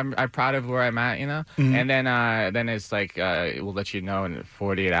good. I'm proud of where I'm at, you know. Mm-hmm. And then it's like we'll let you know in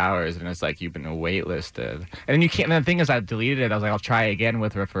 48 hours, and it's like you've been waitlisted. And then you can't. And the thing is, I deleted it. I was like, I'll try again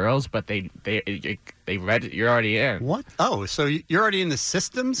with referrals, but they read it. You're already in. What? Oh, so you're already in the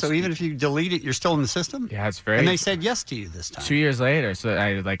system. So even if you delete it, you're still in the system. Yeah, it's very. And they said yes to you this time. 2 years later, so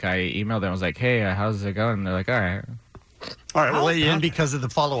I emailed them. I was like, hey, how's it going? And they're like, all right. All right, we'll let you in because of the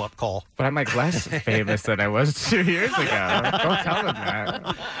follow-up call. But I'm like less famous than I was 2 years ago. Don't tell them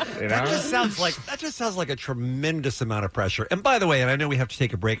that. You know? That just sounds like a tremendous amount of pressure. And by the way, and I know we have to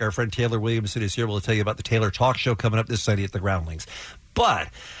take a break. Our friend Taylor Williamson is here. We'll tell you about the Taylor Talk Show coming up this Sunday at the Groundlings. But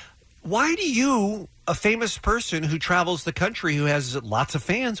why do you, a famous person who travels the country, who has lots of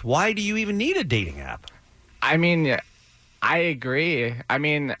fans, why do you even need a dating app? I mean, I agree. I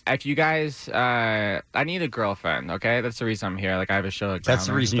mean, if you guys, I need a girlfriend, okay? That's the reason I'm here. Like, I have a show. That's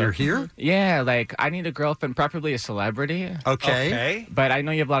the reason you're here? Yeah, like, I need a girlfriend, preferably a celebrity. Okay. But I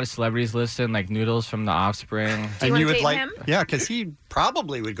know you have a lot of celebrities listening, like Noodles from The Offspring. Do you want to date him? Yeah, because he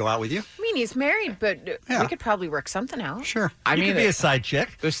probably would go out with you. I mean, he's married, but we could probably work something out. Sure. I mean, could be a side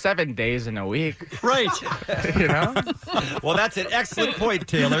chick. There's 7 days in a week. Right. You know? Well, that's an excellent point,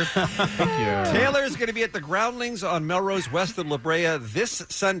 Taylor. Thank you. Taylor's going to be at the Groundlings on Melrose West of La Brea this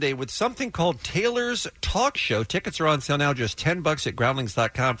Sunday with something called Taylor's Talk Show. Tickets are on sale now, just $10 at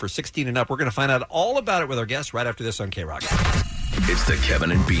groundlings.com for 16 and up. We're going to find out all about it with our guests right after this on K-Rock. It's the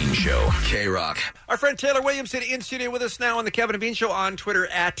Kevin and Bean Show, K-Rock. Our friend Taylor Williamson in studio with us now on the Kevin and Bean Show, on Twitter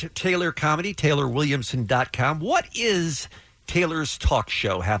at Taylor Comedy, TaylorWilliamson.com. What is Taylor's Talk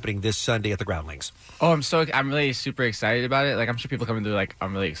Show happening this Sunday at the Groundlings? Oh, I'm really super excited about it. Like, I'm sure people come and do like,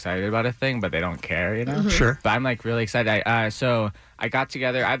 I'm really excited about a thing, but they don't care, you know? Mm-hmm. Sure. But I'm like really excited. So I got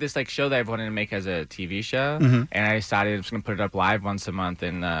together. I have this like show that I've wanted to make as a TV show, Mm-hmm. and I decided I'm just gonna put it up live once a month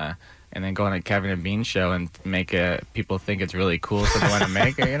and then go on a Kevin and Bean show and make it. People think it's really cool, so they want to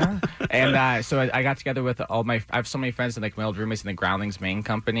make it, you know. And so I got together with I have so many friends and like my old roommates in the Groundlings main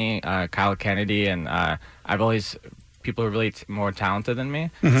company, Kyle Kennedy, and people are really more talented than me.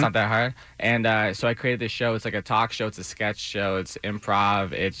 Mm-hmm. It's not that hard. And so I created this show. It's like a talk show. It's a sketch show. It's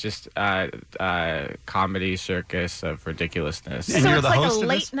improv. It's just comedy circus of ridiculousness. And so you're it's the like host a of this?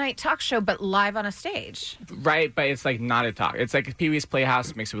 late night talk show, but live on a stage. Right, but it's like not a talk. It's like Pee Wee's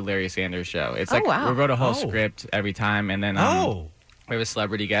Playhouse mixed with Larry Sanders Show. It's like wow. we wrote a whole script every time, and then we have a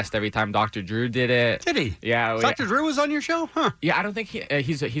celebrity guest every time. Dr. Drew did it. Did he? Yeah. Dr. Drew was on your show? Huh. Yeah, I don't think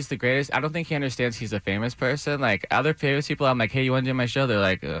he's the greatest. I don't think he understands he's a famous person. Like other famous people, I'm like, hey, you want to do my show? They're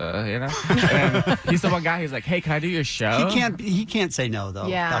like, you know. And he's the one guy who's like, hey, can I do your show? He can't say no though.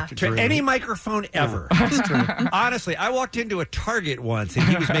 Yeah. Dr. Drew. To any microphone ever. That's true. Honestly, I walked into a Target once and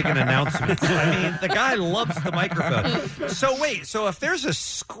he was making announcements. I mean, the guy loves the microphone. So wait, so if there's a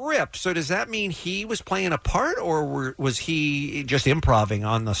script, so does that mean he was playing a part, or was he just improvising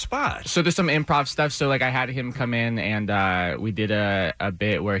on the spot? So there's some improv stuff. So like I had him come in and we did a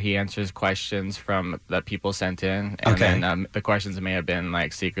bit where he answers questions from that people sent in, and then the questions may have been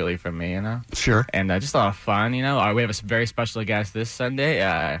like secretly from me, you know. Sure. And just a lot of fun, you know. We have a very special guest this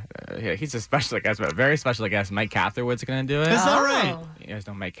Sunday. He's a special guest, but a very special guest. Mike Catherwood's going to do it. Is that right? You guys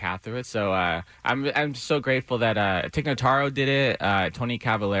know Mike Catherwood. So I'm so grateful that Tig Notaro did it. Tony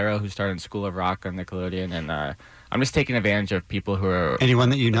Cavallero, who started in School of Rock on Nickelodeon, and I'm just taking advantage of people who are anyone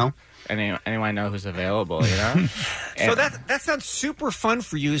that you know. Anyone I know who's available, you know. So that sounds super fun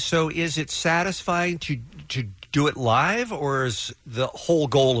for you. So is it satisfying to do it live, or is the whole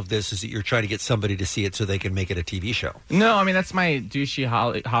goal of this is that you're trying to get somebody to see it so they can make it a TV show? No, I mean, that's my douchey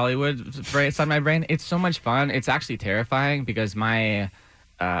Hollywood inside my brain. It's so much fun. It's actually terrifying because I've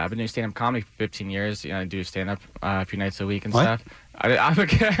been doing stand-up comedy for 15 years. You know, I do stand-up a few nights a week and stuff.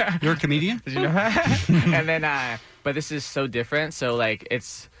 You're a comedian? Did you know that? And then, but this is so different. So, like,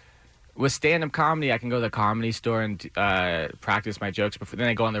 it's with stand-up comedy, I can go to the Comedy Store and practice my jokes. But then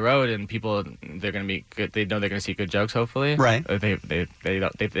I go on the road, and people, they're going to be good. They know they're going to see good jokes, hopefully. Right. They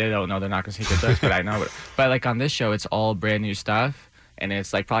don't know they're not going to see good jokes, but I know. But like on this show, it's all brand new stuff. and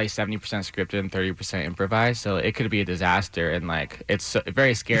it's like probably 70% scripted and 30% improvised. So it could be a disaster, and like it's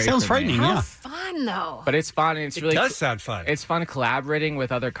very scary. It sounds for me. frightening, How fun, though. But it's fun, and it's really does sound fun. It's fun collaborating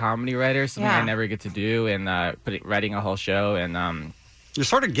with other comedy writers, something Yeah. I never get to do, and writing a whole show, and You're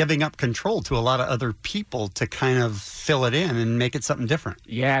sort of giving up control to a lot of other people to kind of fill it in and make it something different.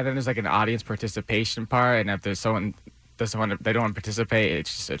 yeah. Then there's like an audience participation part, and if there's someone doesn't want to, they don't want to participate,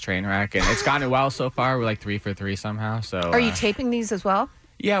 it's just a train wreck. And it's gone well so far. We're like 3 for 3 somehow. So Are you taping these as well?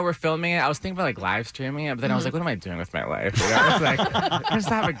 yeah, we're filming it. I was thinking about like live streaming it, but then I was like, what am I doing with my life? You know? I was like, just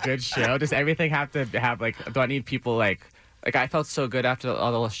have a good show. Does everything have to have like? Do I need people like I felt so good after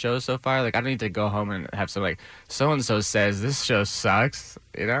all the shows so far. Like I don't need to go home and have some like so and so says this show sucks.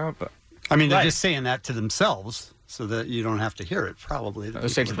 You know? But, I mean, they're just saying that to themselves so that you don't have to hear it, probably. They're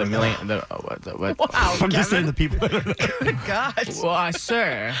saying to the million. What? Wow, I'm just saying the people that are there. Good God. Well,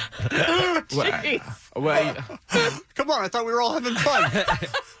 sir. Come on, I thought we were all having fun.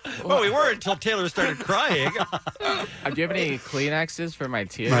 Well, we were until Taylor started crying. Do you have any Kleenexes for my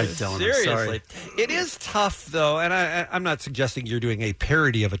tears? I don't. I'm Seriously. sorry. It is tough, though, and I'm not suggesting you're doing a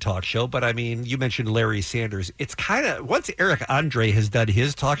parody of a talk show, but I mean, you mentioned Larry Sanders. It's kind of, once Eric Andre has done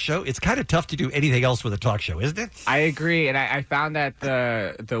his talk show, it's kind of tough to do anything else with a talk show, isn't it? I agree, and I found that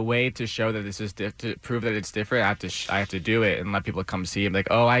the way to show that this is to prove that it's different, I have to do it and let people come see it. Like,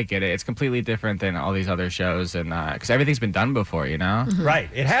 oh, I get it. It's completely different than all these other shows, and because everything's been done before, you know. Right.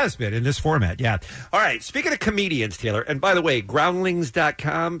 It has been in this format, yeah. All right. Speaking of comedians, Taylor, and by the way,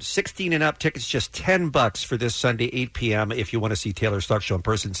 groundlings.com, 16 and up tickets, just $10 for this Sunday, 8 p.m. if you want to see Taylor's talk show in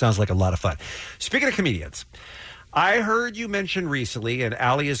person. Sounds like a lot of fun. Speaking of comedians, I heard you mention recently, and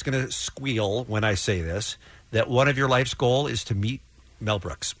Allie is going to squeal when I say this, that one of your life's goal is to meet Mel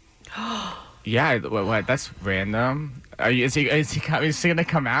Brooks. Yeah, what? That's random. Is he gonna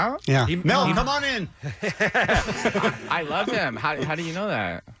come out? Yeah. Mel, come on in. I love him. How do you know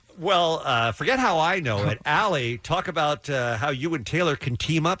that? Well, forget how I know it. Allie, talk about how you and Taylor can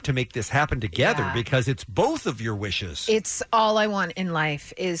team up to make this happen together, because it's both of your wishes. It's all I want in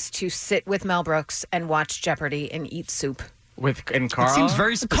life is to sit with Mel Brooks and watch Jeopardy and eat soup. And Carl? It seems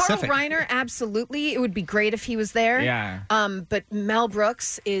very specific. Carl Reiner, absolutely. It would be great if he was there. Yeah. But Mel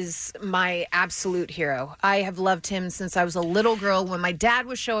Brooks is my absolute hero. I have loved him since I was a little girl when my dad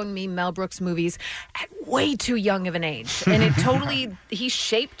was showing me Mel Brooks movies at way too young of an age. And it totally, he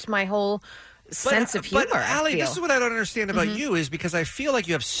shaped my whole sense of humor. But Allie, I feel. this is what I don't understand about you, is because I feel like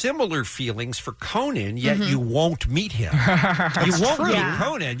you have similar feelings for Conan, yet you won't meet him. You won't meet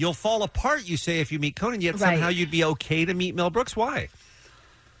Conan. You'll fall apart, you say, if you meet Conan, yet somehow you'd be okay to meet Mel Brooks. Why?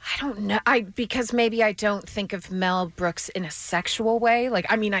 I don't know. Because maybe I don't think of Mel Brooks in a sexual way. Like,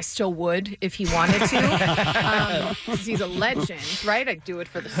 I mean, I still would if he wanted to. 'Cause he's a legend, right? I'd do it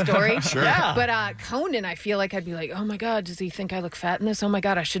for the story. Sure. Yeah. But Conan, I feel like I'd be like, oh my God, does he think I look fat in this? Oh my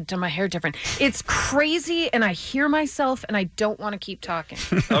God, I should have done my hair different. It's crazy, and I hear myself, and I don't want to keep talking.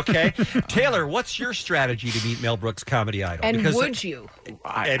 Okay. Taylor, what's your strategy to meet Mel Brooks, comedy idol? And would you?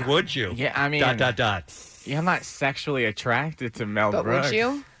 And would you? Yeah, I mean... ... Yeah, I'm not sexually attracted to Mel But Brooks. would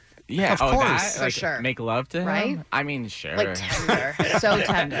you? Yeah, Of course. For sure. Make love to him, Right? I mean, sure. Like tender. So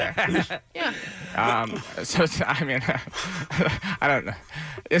tender. Yeah. So I mean, I don't know.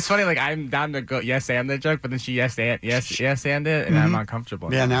 It's funny. Like I'm down to go yes and the joke, but then she yes and it, and I'm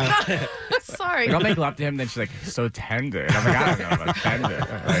uncomfortable. Yeah, now. Sorry. Like, I'll make love to him, then she's like so tender, and I'm like, I don't know about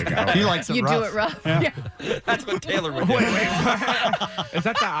tender. Like, He likes it You rough. do it rough. Yeah. That's what Taylor would do. Wait, is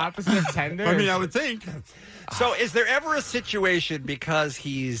that the opposite of tender? I mean, I would think. So is there ever a situation, because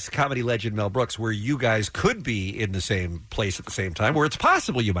he's comedy legend Mel Brooks, where you guys could be in the same place at the same time, where it's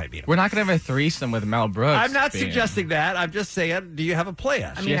possible you might meet him? We're not going to have a threesome with Mel Brooks. I'm not suggesting that. I'm just saying, do you have a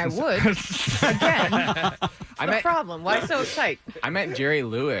plan? I mean, I would. Again. What's the problem? Why so excited? I met Jerry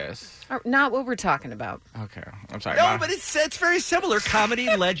Lewis. Not what we're talking about. Okay, I'm sorry. No, but it's very similar.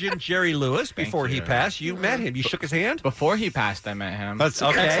 Comedy legend Jerry Lewis, before he passed, you met him. You shook his hand? Before he passed, I met him. That's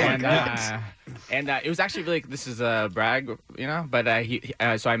okay. And it was actually really, this is a brag, you know, but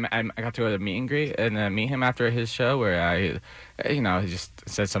so I got to go to meet and greet and meet him after his show where he just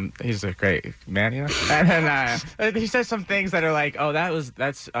said he's a great man, you know, and then he said some things that are like, oh,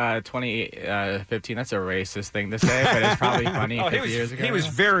 that's 2015, that's a racist thing to say, but it's probably funny 50 years ago. He was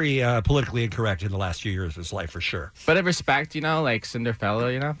very politically incorrect in the last few years of his life, for sure. But I respect, you know, like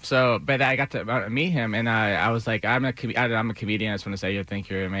Cinderfella, you know. So, but I got to meet him, and I was like, I'm a comedian. I just want to say you think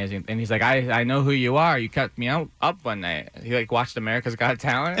you're amazing. And he's like, I know who you are. You kept me up one night. He like watched America's Got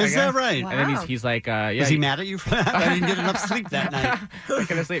Talent. Is that right? And then he's like, yeah. Is he mad at you for that? I didn't get enough sleep that night. I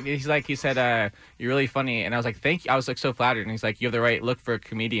couldn't sleep. He said, you're really funny, and I was like, thank you. I was like so flattered, and he's like, you have the right look for a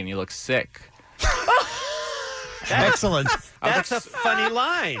comedian. You look sick. Excellent. That's a funny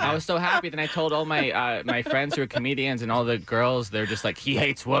line. I was so happy. Then I told all my my friends who are comedians and all the girls, they're just like, he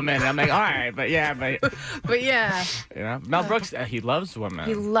hates women. And I'm like, all right, but yeah. You know, Mel Brooks, he loves women.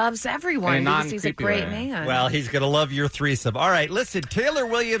 He loves everyone In a because he's a non-creepy great way. man. Well, he's going to love your threesome. All right, listen, Taylor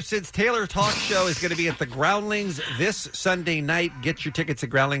Williamson's Taylor Talk Show is going to be at the Groundlings this Sunday night. Get your tickets at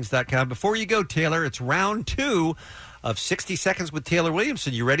groundlings.com. Before you go, Taylor, it's round 2 of 60 Seconds with Taylor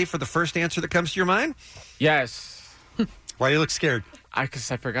Williamson. You ready for the first answer that comes to your mind? Yes. Why do you look scared?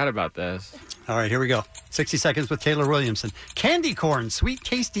 Because I forgot about this. All right, here we go. 60 Seconds with Taylor Williamson. Candy corn, sweet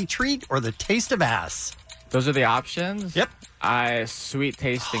tasty treat, or the taste of ass? Those are the options? Yep. Sweet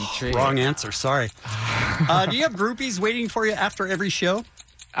tasting treat. Wrong answer, sorry. Do you have groupies waiting for you after every show?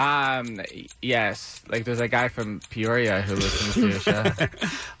 Yes. Like there's a guy from Peoria who listens to your show.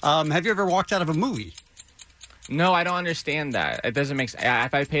 Have you ever walked out of a movie? No, I don't understand that. It doesn't make sense.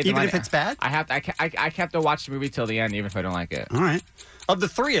 If I paid the Even money, if it's bad? I have to watch the movie till the end, even if I don't like it. All right. Of the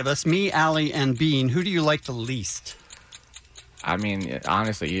three of us, me, Allie, and Bean, who do you like the least? I mean,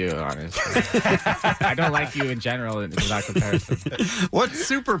 honestly, you. Honestly, I don't like you in general. Without comparison. What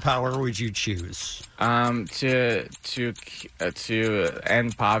superpower would you choose? To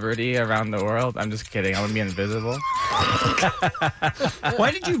end poverty around the world. I'm just kidding. I want to be invisible.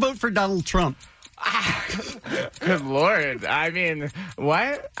 Why did you vote for Donald Trump? Good Lord! I mean,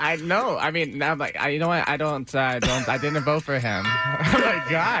 what? I know. I mean, now I'm like, you know what? I didn't vote for him. Oh my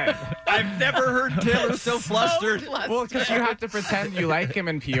God! I've never heard Taylor so flustered. Well, because you have to pretend you like him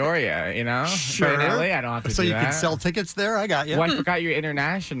in Peoria, you know. Sure. But in LA, I don't have to so do you that. can sell tickets there. I got you. Well, I forgot you're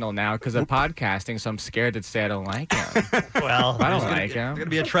international now because of podcasting, so I'm scared to say I don't like him. Well, I don't like him. It's going to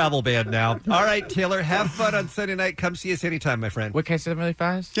be a travel band now. All right, Taylor, have fun on Sunday night. Come see us anytime, my friend. What, can I say something really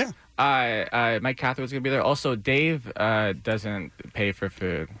fast? Yeah. Mike Catherwood's going to be there. Also, Dave doesn't pay for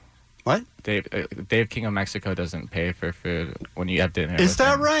food. What? Dave King of Mexico doesn't pay for food when you have dinner. Is with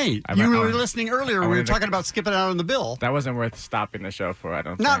that him. right? You were listening earlier. We were talking about skipping out on the bill. That wasn't worth stopping the show for, I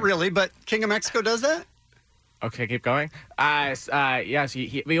don't think. Not really, but King of Mexico does that? Okay, keep going. Yes, what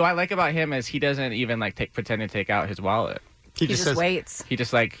I like about him is he doesn't even pretend to take out his wallet. He just waits. He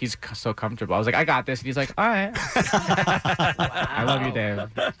just he's so comfortable. I was like, I got this. And he's like, all right. I love you,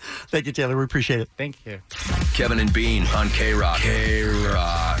 Dave. Thank you, Taylor. We appreciate it. Thank you. Kevin and Bean on K-Rock.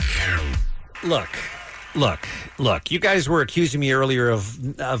 K-Rock. Look. You guys were accusing me earlier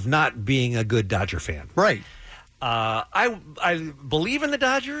of not being a good Dodger fan. Right. I believe in the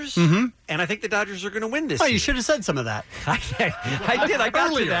Dodgers, and I think the Dodgers are going to win this Oh, year. you should have said some of that. I did. I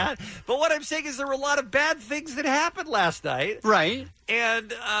got Earlier. to that. But what I'm saying is there were a lot of bad things that happened last night. Right.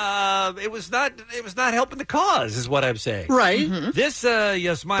 And it was not helping the cause, is what I'm saying. Right. This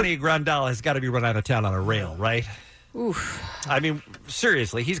Yasmani Grandal has got to be run out of town on a rail, right? Oof. I mean,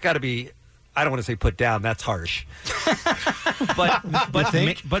 seriously, he's got to be. I don't want to say put down. That's harsh.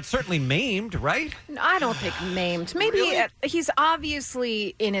 but certainly maimed, right? I don't think maimed. Maybe Really? He's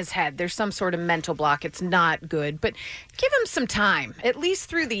obviously in his head. There's some sort of mental block. It's not good. But give him some time, at least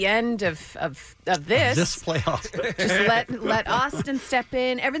through the end of this. This playoff. Just let Austin step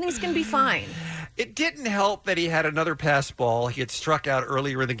in. Everything's going to be fine. It didn't help that he had another pass ball. He had struck out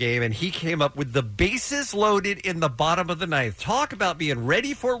earlier in the game, and he came up with the bases loaded in the bottom of the ninth. Talk about being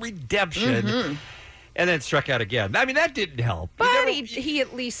ready for redemption. And then struck out again. I mean, that didn't help. But he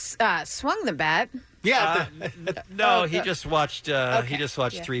at least swung the bat. Yeah. No, he just watched. He just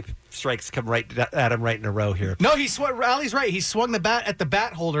watched 3 strikes come right at him right in a row here. No, Rally's right. He swung the bat at the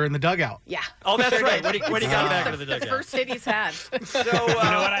bat holder in the dugout. Yeah. Oh, that's right. When he got back into the dugout. First hit he's had. So, you know what?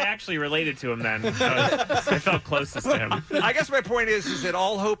 I actually related to him then. I felt closest to him. I guess my point is that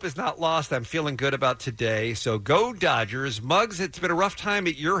all hope is not lost. I'm feeling good about today. So go Dodgers. Muggs, it's been a rough time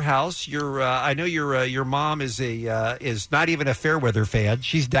at your house. I know your mom is not even a Fairweather fan.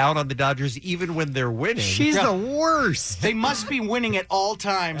 She's down on the Dodgers even when they're winning. She's the worst. They must be winning at all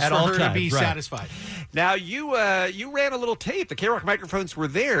times At for all her times, to be right. satisfied. Now, you ran a little tape. The K-Rock microphones were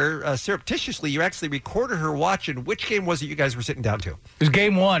there surreptitiously. You actually recorded her watching. Which game was it you guys were sitting down to? It was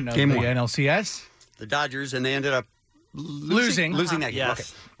game 1 of Game the one. NLCS. The Dodgers, and they ended up Losing that game. Yes. Okay.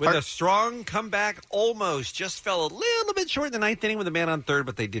 With a strong comeback, almost. Just fell a little bit short in the ninth inning with a man on third,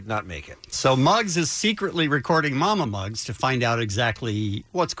 but they did not make it. So Muggs is secretly recording Mama Muggs to find out exactly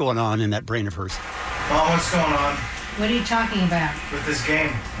what's going on in that brain of hers. Mom, what's going on What are you talking about? with this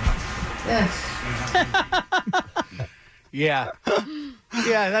game? This. Yeah.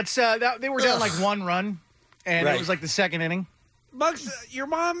 Yeah, that's they were down like 1 run, and Right. it was like the second inning. Muggs, your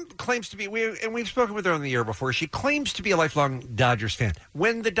mom claims to be, we've spoken with her on the air before, she claims to be a lifelong Dodgers fan.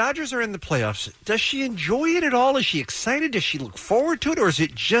 When the Dodgers are in the playoffs, does she enjoy it at all? Is she excited? Does she look forward to it? Or is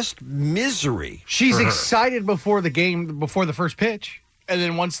it just misery? She's for her? excited before the game, before the first pitch. And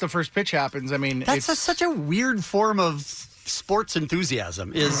then once the first pitch happens, I mean, That's such a weird form of sports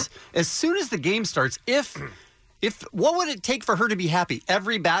enthusiasm. Is as soon as the game starts, if what would it take for her to be happy?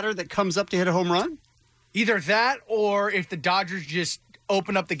 Every batter that comes up to hit a home run? either that or if the Dodgers just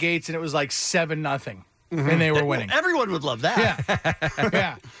opened up the gates and it was like 7-0. Mm-hmm. And they were winning. Everyone would love that.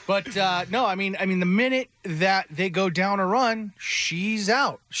 Yeah. But no, I mean, the minute that they go down a run, she's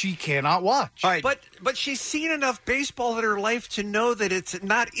out. She cannot watch. All right. But she's seen enough baseball in her life to know that it's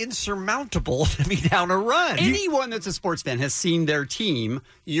not insurmountable to be down a run. Anyone that's a sports fan has seen their team.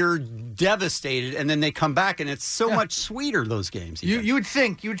 You're devastated, and then they come back, and it's so much sweeter, those games. You would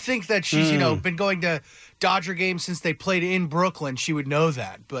think that she's been going to Dodger games since they played in Brooklyn. She would know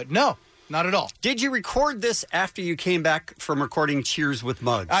that, but no. Not at all. Did you record this after you came back from recording Cheers with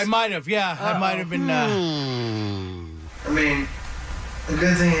Muggs? I might have, yeah. I might have been. I mean, the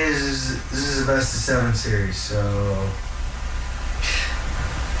good thing is this is the best of 7 series, so.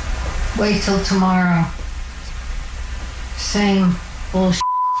 Wait till tomorrow. Same bullshit.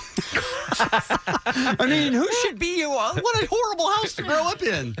 I mean, who should be you? What a horrible house to grow up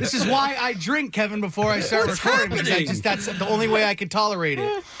in. This is why I drink, Kevin, before I start recording. Because that's the only way I can tolerate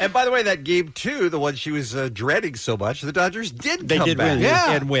it. And by the way, that game 2, the one she was dreading so much, the Dodgers did come back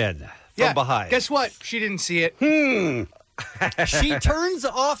and win from behind. Guess what? She didn't see it. She turns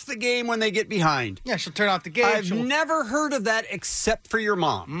off the game when they get behind. Yeah, she'll turn off the game. I've never heard of that except for your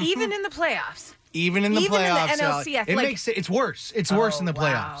mom. Mm-hmm. Even in the playoffs. Even in the playoffs, in the NLCS, it makes it's worse. It's worse in the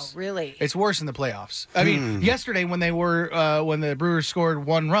playoffs. Wow, really? It's worse in the playoffs. I mean, yesterday when the Brewers scored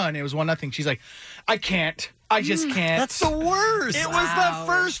 1 run, it was 1-0. She's like, I can't. I just can't. That's the worst. It was the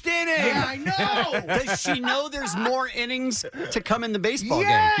first inning. Yeah, I know. Does she know there's more innings to come in the baseball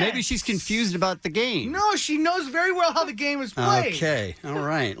game? Maybe she's confused about the game. No, she knows very well how the game is played. Okay. All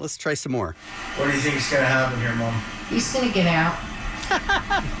right. Let's try some more. What do you think is going to happen here, Mom? He's going to get out.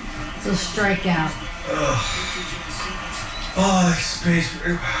 He'll strike out. Oh, space.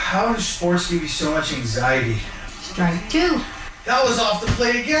 How does sports give you so much anxiety? Strike 2. That was off the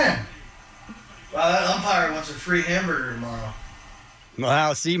plate again. Wow, that umpire wants a free hamburger tomorrow.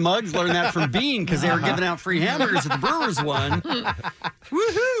 Wow, see, Muggs learned that from Bean because they were giving out free hamburgers at the Brewers one.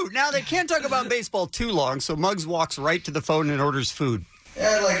 Woohoo! Now, they can't talk about baseball too long, so Muggs walks right to the phone and orders food.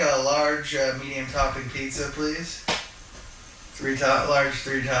 Yeah, I'd like a large medium topping pizza, please. Large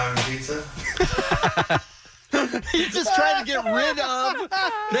 3-topping pizza. He's just trying to get rid of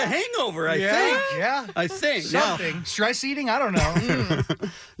the hangover, I think. Yeah. I think. Something. Now, stress eating? I don't know.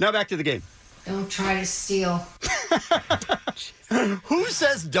 Now back to the game. Don't try to steal. Who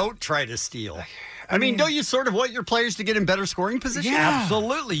says don't try to steal? I mean, don't you sort of want your players to get in better scoring position? Yeah.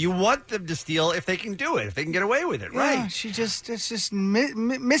 Absolutely. You want them to steal if they can do it, if they can get away with it, right? Yeah, it's just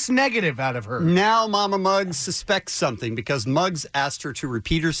miss negative out of her. Now Mama Muggs suspects something because Muggs asked her to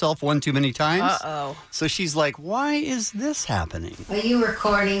repeat herself one too many times. Uh-oh. So she's like, why is this happening? Are you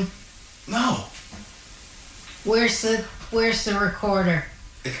recording? No. Where's the recorder?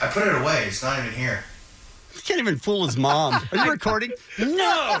 I put it away. It's not even here. He can't even fool his mom. Are you recording?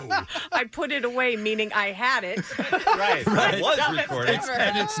 No. I put it away, mening I had it. Right. It was recording.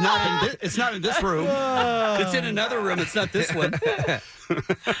 And it's not in this room. It's in another room. It's not this one.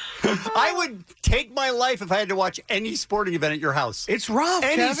 I would take my life if I had to watch any sporting event at your house. It's rough,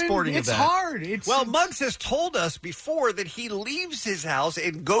 Any Kevin. sporting it's event. hard. Well, Muggs has told us before that he leaves his house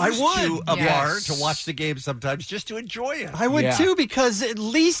and goes to a bar to watch the game sometimes just to enjoy it. I would too, because at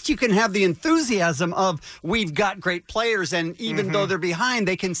least you can have the enthusiasm of we've got great players, and even though they're behind,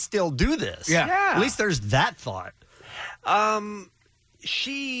 they can still do this. Yeah. At least there's that thought.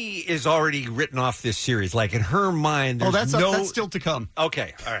 She is already written off this series. Like, in her mind, there's that's still to come.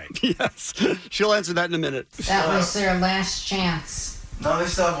 Okay, all right. Yes. She'll answer that in a minute. That was their last chance. No, they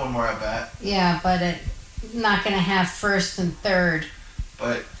still have one more at bat. Yeah, but not going to have first and third.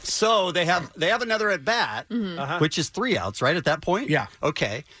 But so they have another at bat, which is 3 outs, right? At that point, Yeah.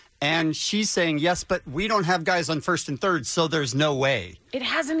 Okay. And she's saying yes, but we don't have guys on first and third, so there's no way. It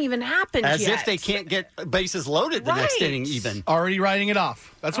hasn't even happened As yet. if they can't get bases loaded the next inning, even. Already writing it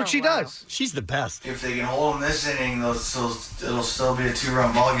off. That's what she does. She's the best. if they can hold them this inning, it'll still be a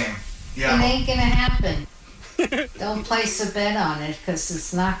 2-run ball game. It Yeah. ain't going to happen. Don't place a bet on it because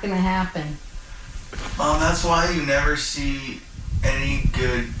it's not going to happen. That's why you never see any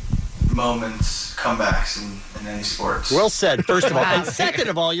good moments, comebacks in any sports. Well said, first of all. And second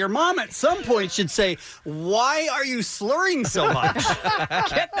of all, your mom at some point should say, why are you slurring so much?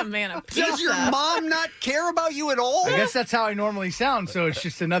 Get the man a pizza. Does your mom not care about you at all? I guess that's how I normally sound, so it's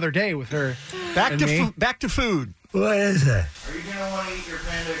just another day with her. Back and to me. back to food. What is it? Are you gonna want to eat your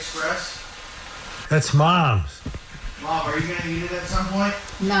Panda Express? That's Mom's. Mom, are you gonna eat it at some point?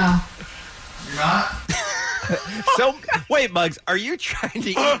 No. You're not? So, wait, Muggs, are you trying to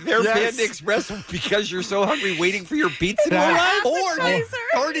eat their Panda Express because you're so hungry waiting for your pizza to arrive?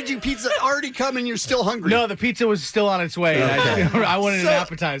 Or did you pizza already come and you're still hungry? No, the pizza was still on its way. I wanted an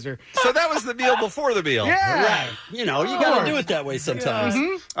appetizer. So that was the meal before the meal. Yeah. Right. You know, you got to do it that way sometimes.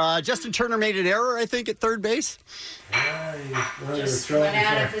 Justin Turner made an error, I think, at third base. Yeah, he wanted Just to throw went it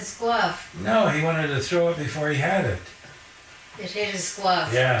out before- of his glove. No, he wanted to throw it before he had it. It hit his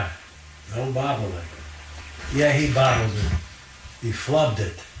glove. Yeah. No bobbling. Yeah, he bobbled it. He flubbed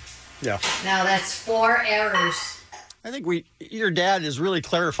it. Yeah. Now that's 4 errors. I think your dad is really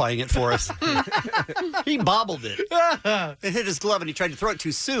clarifying it for us. He bobbled it. It hit his glove and he tried to throw it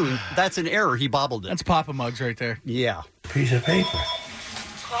too soon. That's an error. He bobbled it. That's Papa Muggs right there. Yeah. Piece of paper.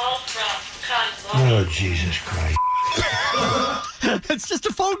 Call from Oh, Jesus Christ. It's just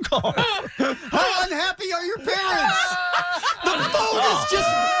a phone call. How unhappy are your parents? The phone is just...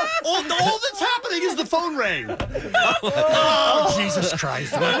 All that's happening is the phone rang. Oh, Jesus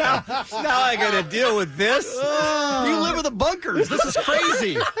Christ. Now I got to deal with this. You live in the bunkers. This is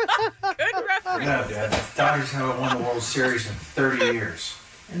crazy. Good reference. No, Dad. The Dodgers haven't won the World Series in 30 years.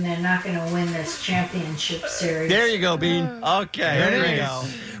 And they're not going to win this championship series. There you go, Bean. Okay. There you go.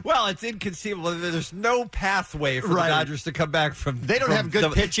 Well, it's inconceivable. There's no pathway for Right. the Dodgers to come back from. They don't have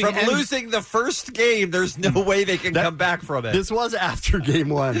good pitching From and- losing the first game, there's no way they can come back from it. This was after game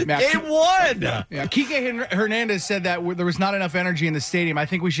one. Game one. Yeah, Kike Hernandez said that there was not enough energy in the stadium. I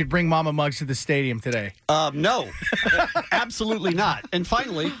think we should bring Mama Muggs to the stadium today. No, absolutely not. And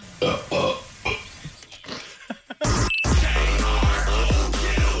finally,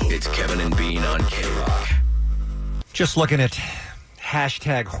 It's Kevin and Bean on K-Rock. Just looking at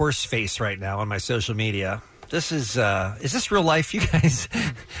hashtag horseface right now on my social media. This is this real life, you guys?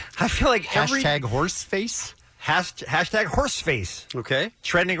 I feel like hashtag horseface? Hashtag horseface. Okay.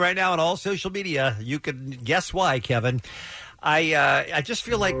 Trending right now on all social media. You can guess why, Kevin. I just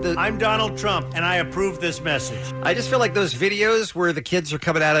feel like I'm Donald Trump, and I approve this message. I just feel like those videos where the kids are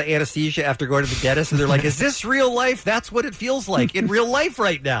coming out of anesthesia after going to the dentist, and they're like, "Is this real life?" That's what it feels like in real life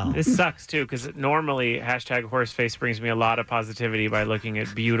right now. This sucks too, because normally hashtag horseface brings me a lot of positivity by looking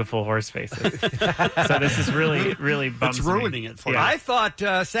at beautiful horse faces. So this is really, really bums it's ruining it for you. you. I thought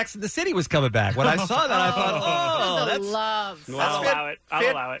Sex and the City was coming back. When I saw that, I thought, "Oh, the that's love. I'll allow it.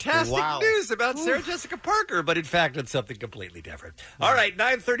 I'll allow it. fantastic news about Sarah Jessica Parker." But in fact, it's something completely different. All right,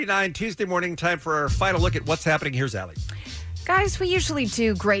 9:39 Tuesday morning, time for our final look at what's happening. Here's Allie. Guys, we usually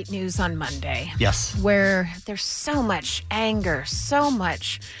do great news on Monday. Yes. Where there's so much anger, so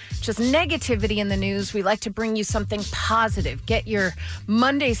much just negativity in the news. We like to bring you something positive, get your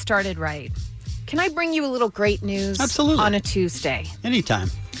Monday started right. Can I bring you a little great news? Absolutely. On a Tuesday?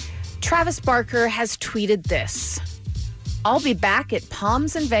 Anytime. Travis Barker has tweeted this. I'll be back at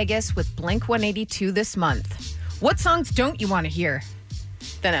Palms in Vegas with Blink-182 this month. What songs don't you want to hear?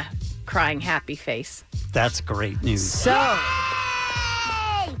 Then a crying happy face. That's great news. So,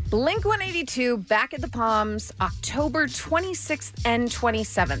 Blink-182 back at the Palms, October 26th and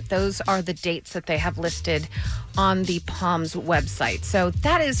 27th. Those are the dates that they have listed on the Palms website. So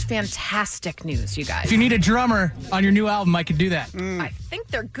that is fantastic news, you guys. If you need a drummer on your new album, I could do that. I think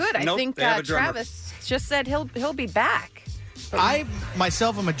they're good. I Nope, think they have a drummer. Travis just said he'll be back. I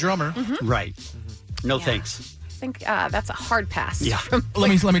myself am a drummer. Right. No Yeah. thanks. I think that's a hard pass. Yeah. Let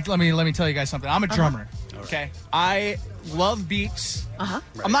me tell you guys something. I'm a drummer. Okay. I love beats.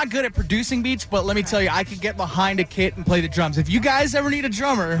 I'm not good at producing beats, but let me tell you, I could get behind a kit and play the drums. If you guys ever need a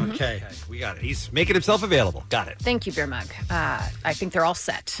drummer, Okay, we got it. He's making himself available. Got it. Thank you, Beer Mug. I think they're all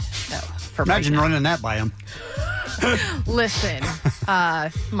set. So for Imagine right running that by him. now. Listen,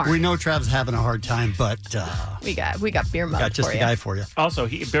 Mark, We know Trav's having a hard time, but we got Beer Mug got just for the you. guy for you. Also,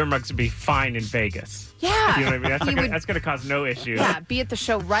 Beer Mugs would be fine in Vegas. Yeah. You know what I mean? He would- That's going to cause no issue. Yeah, be at the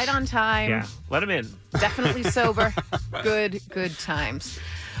show right on time. Yeah. Let him in. Definitely sober. Good times.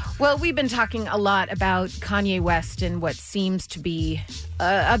 Well, we've been talking a lot about Kanye West and what seems to be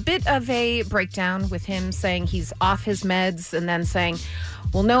a bit of a breakdown with him saying he's off his meds and then saying,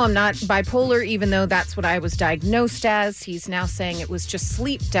 well, no, I'm not bipolar, even though that's what I was diagnosed as. He's now saying it was just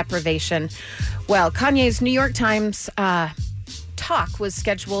sleep deprivation. Well, Kanye's New York Times talk was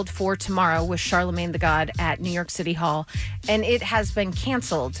scheduled for tomorrow with Charlemagne the God at New York City Hall, and it has been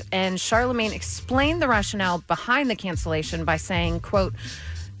canceled. And Charlemagne explained the rationale behind the cancellation by saying, quote,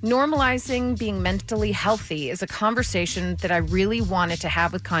 normalizing being mentally healthy is a conversation that I really wanted to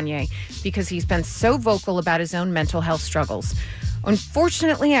have with Kanye because he's been so vocal about his own mental health struggles.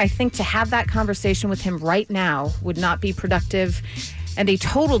 Unfortunately, I think to have that conversation with him right now would not be productive and a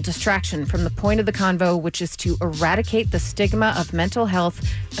total distraction from the point of the convo, which is to eradicate the stigma of mental health,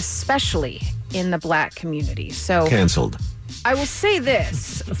 especially in the Black community. So Canceled. I will say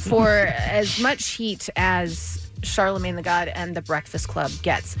this, for as much heat as Charlemagne the God and the Breakfast Club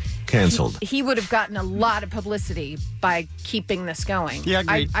gets, Canceled. he would have gotten a lot of publicity by keeping this going. Yeah,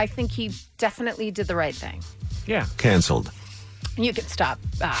 agreed. I think he definitely did the right thing. Yeah. Canceled. You can stop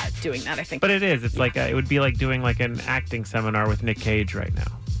doing that, I think. But it is. It's like it would be like doing like an acting seminar with Nick Cage right now.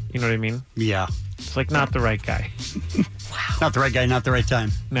 You know what I mean? Yeah. It's like not the right guy. Not the right guy, not the right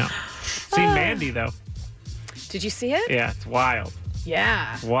time. No. Seen Mandy though. Did you see it? Yeah, it's wild.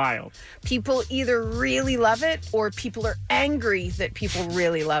 Yeah. It's wild. People either really love it or people are angry that people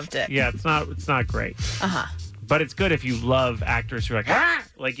really loved it. Yeah, it's not great. Uh-huh. But it's good if you love actors who are like, ah!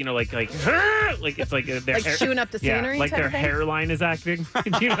 Like, you know, like it's like their Like chewing up the scenery like type their of thing? hairline is acting.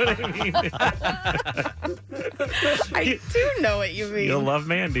 Do you know what I mean? I do know what you mean. You'll love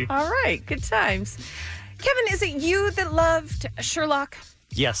Mandy. All right, good times. Kevin, is it you that loved Sherlock?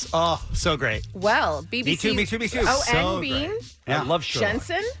 Yes. Oh, so great. Well, BBC. Me too. Oh, So and Bean? great. I love Sherlock.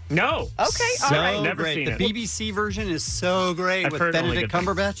 Jensen? No. Okay, all So right. Never great. seen The it. BBC version is so great I've with heard only Benedict good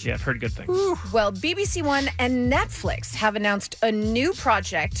things. Cumberbatch. Yeah, I've heard good things. Well, BBC One and Netflix have announced a new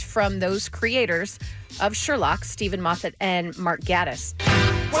project from those creators of Sherlock, Stephen Moffat and Mark Gatiss.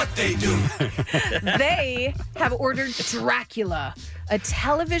 What they do? They have ordered Dracula, a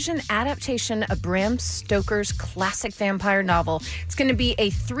television adaptation of Bram Stoker's classic vampire novel. It's going to be a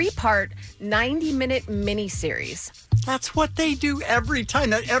 3-part, 90-minute miniseries. That's what they do every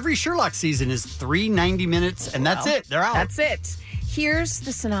time. Every Sherlock season is 3 90 minutes, and that's Well, it. They're out. That's it. Here's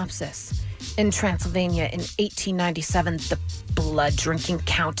the synopsis. In Transylvania in 1897, the blood-drinking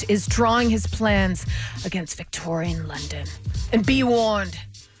count is drawing his plans against Victorian London. And be warned,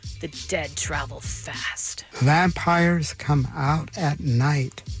 the dead travel fast. Vampires come out at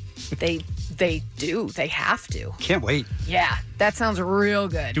night. They do. They have to. Can't wait. Yeah, that sounds real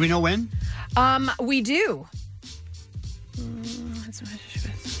good. Do we know when? We do.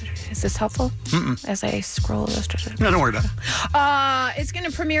 Is this helpful? As I scroll those. No, don't worry about it. It's going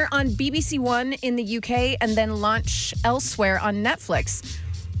to premiere on BBC One in the UK and then launch elsewhere on Netflix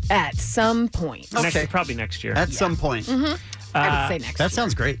at some point. Probably next year. At some point. Mm-hmm. I would say next year. That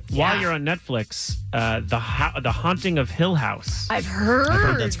sounds great. While you're on Netflix, the Haunting of Hill House. I've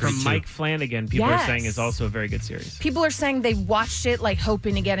heard that's great from too. Mike Flanagan. People are saying Yes. is also a very good series. People are saying they watched it like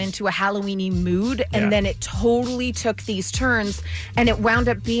hoping to get into a Halloween-y mood, and then it totally took these turns, and it wound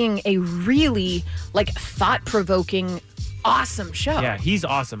up being a really like thought-provoking, awesome show. Yeah, he's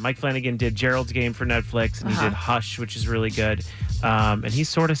awesome. Mike Flanagan did Gerald's Game for Netflix, and he did Hush, which is really good. And he's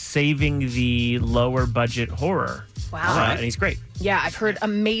sort of saving the lower budget horror. Wow. And he's great. Yeah, I've heard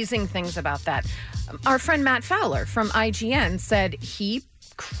amazing things about that. Our friend Matt Fowler from IGN said he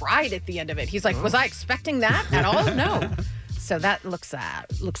cried at the end of it. He's like, was I expecting that at all? No. So that looks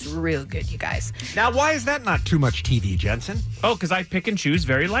real good, you guys. Now, why is that not too much TV, Jensen? Oh, because I pick and choose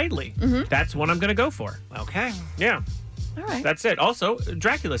very lightly. Mm-hmm. That's what I'm going to go for. Okay. Yeah. All right. That's it. Also,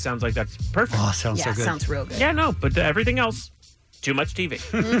 Dracula sounds like that's perfect. Oh, sounds so good. Sounds real good. Yeah, no, but everything else, too much TV.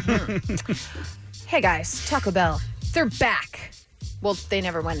 Hey guys, Taco Bell, they're back. Well, they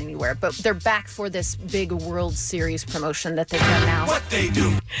never went anywhere, but they're back for this big World Series promotion that they've done now. What they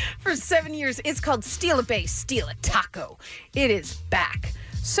do? For 7 years. It's called Steal a Base, Steal a Taco. It is back.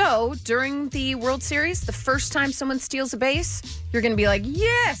 So during the World Series, the first time someone steals a base, you're going to be like,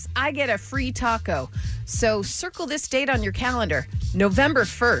 yes, I get a free taco. So circle this date on your calendar, November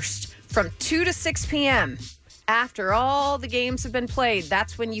 1st from 2 to 6 p.m. After all the games have been played,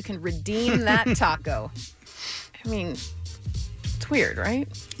 that's when you can redeem that taco. I mean, it's weird, right?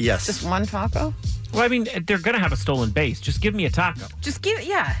 Yes. Just one taco? Well, I mean, they're going to have a stolen base. Just give me a taco. Just give it,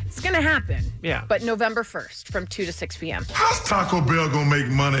 yeah, it's going to happen. Yeah. But November 1st from 2 to 6 p.m. How's Taco Bell gonna make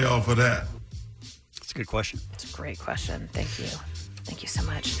money off of that? That's a good question. It's a great question. Thank you. Thank you so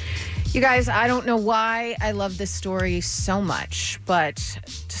much. You guys, I don't know why I love this story so much, but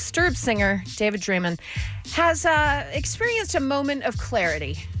Disturbed singer David Draymond has experienced a moment of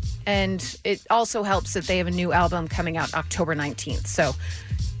clarity. And it also helps that they have a new album coming out October 19th. So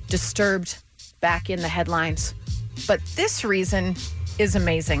Disturbed back in the headlines. But this reason is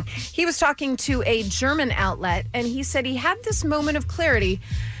amazing. He was talking to a German outlet, and he said he had this moment of clarity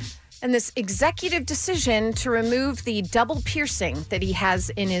and this executive decision to remove the double piercing that he has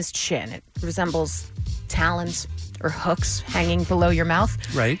in his chin. It resembles talons or hooks hanging below your mouth.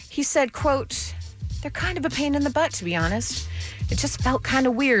 Right. He said, quote, they're kind of a pain in the butt, to be honest. It just felt kind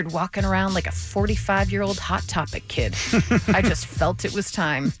of weird walking around like a 45-year-old Hot Topic kid. I just felt it was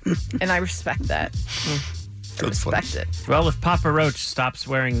time, and I respect that. I respect it. Well, if Papa Roach stops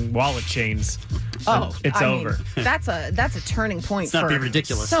wearing wallet chains, it's I over. mean, that's a turning point Let's not for be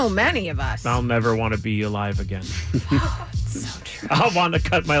ridiculous. so many of us. I'll never want to be alive again. So true. I'll want to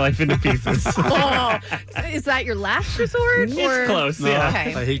cut my life into pieces. Oh, is that your last resort? It's close, yeah.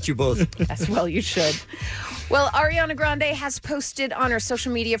 Okay. I hate you both. Yes, well, you should. Well, Ariana Grande has posted on her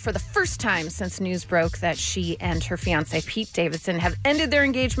social media for the first time since news broke that she and her fiancé Pete Davidson have ended their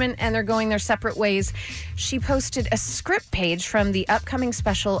engagement and they're going their separate ways. She posted a script page from the upcoming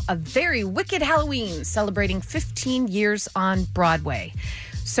special A Very Wicked Halloween, celebrating 15 years on Broadway.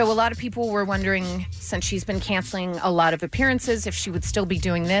 So a lot of people were wondering, since she's been canceling a lot of appearances, if she would still be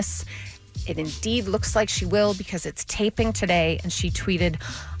doing this. It indeed looks like she will because it's taping today. And she tweeted,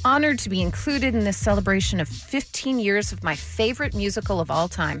 honored to be included in this celebration of 15 years of my favorite musical of all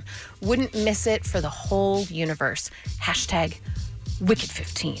time. Wouldn't miss it for the whole universe. Hashtag Wicked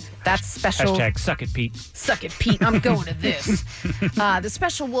 15. That's special. Hashtag suck it, Pete. Suck it, Pete. I'm going to this. The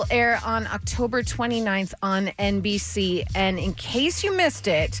special will air on October 29th on NBC. And in case you missed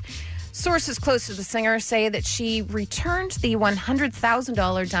it, sources close to the singer say that she returned the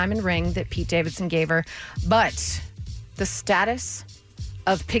 $100,000 diamond ring that Pete Davidson gave her, but the status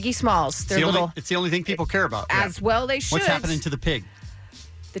of Piggy Smalls, their little... It's the only thing people care about. As well they should. What's happening to the pig?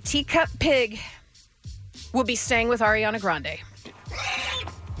 The teacup pig will be staying with Ariana Grande.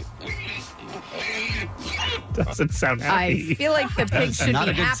 Doesn't sound happy. I feel like the pig should Not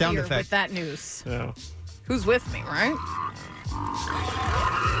be a good sound happier effect. with that news. No. Who's with me, right?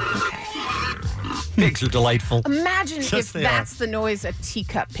 Pigs are delightful. Imagine Yes, if they that's the noise a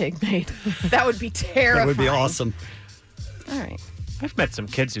teacup pig made. That would be terrifying. That would be awesome. All right. I've met some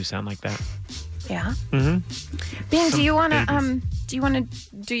kids who sound like that. Yeah. Mm-hmm. Bean, do you want to babies.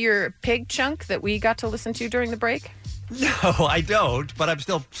 do your pig chunk that we got to listen to during the break? No, I don't, but I'm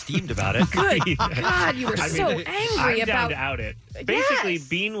still steamed about it. Good God, you were so angry I'm down about to out it. Basically, Yes.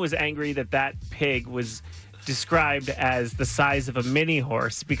 Bean was angry that pig was described as the size of a mini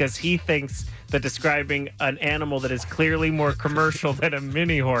horse because he thinks that describing an animal that is clearly more commercial than a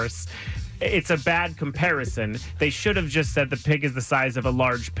mini horse, it's a bad comparison. They should have just said the pig is the size of a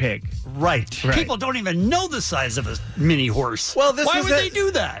large pig. Right. People don't even know the size of a mini horse. Well, this Why was would they do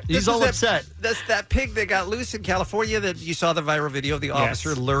that? He's all upset. That's that pig that got loose in California that you saw the viral video of the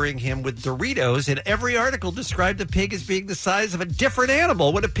officer luring him with Doritos, and every article described the pig as being the size of a different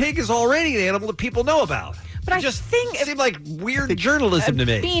animal when a pig is already an animal that people know about. But It just seemed like weird journalism to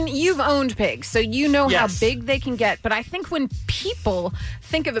me. Bean, you've owned pigs, so you know Yes. how big they can get. But I think when people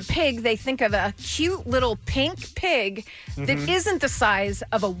think of a pig, they think of a cute little pink pig that Mhm. isn't the size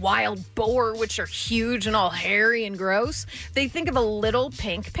of a wild boar, which are huge and all hairy and gross. They think of a little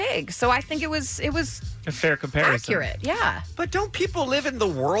pink pig. So I think it was A fair comparison. accurate. Yeah. But don't people live in the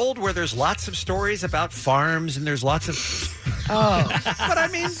world where there's lots of stories about farms and there's lots of... Oh. But I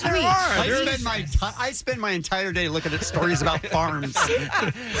mean, there Sweet. are. I spend my entire day looking at stories about farms.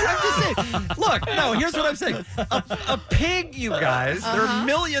 I'm just saying, look, no, here's what I'm saying. A pig, you guys, there are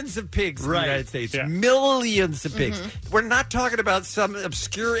millions of pigs in the United States. Millions of pigs. We're not talking about some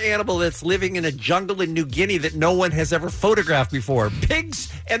obscure animal that's living in a jungle in New Guinea that no one has ever photographed before.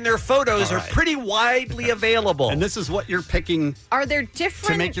 Pigs and their photos All are right. pretty widely available. And this is what you're picking. Are there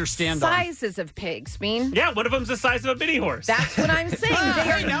different make your stand on. sizes of pigs, Bean? Yeah, one of them's the size of a mini horse. That's what I'm saying.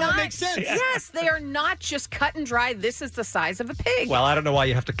 They are now not. it makes sense. Yes, they are not just cut and dry. This is the size of a pig. Well, I don't know why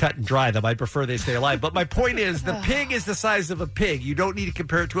you have to cut and dry them. I prefer they stay alive. But my point is, the pig is the size of a pig. You don't need to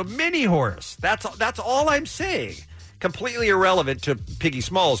compare it to a mini horse. That's all I'm saying. Completely irrelevant to Piggy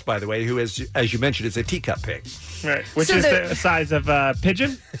Smalls, by the way, who, as you mentioned, is a teacup pig. Right, which So is the- the size of a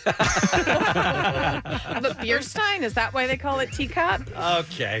pigeon. Of a beer stein? Is that why they call it teacup?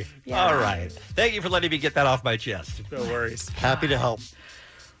 Okay. Yeah. All right. Thank you for letting me get that off my chest. No worries. Happy to help.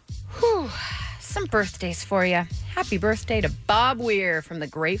 Whew. Some birthdays for you. Happy birthday to Bob Weir from the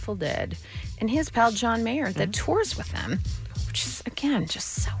Grateful Dead and his pal John Mayer that tours with them, which is, again, just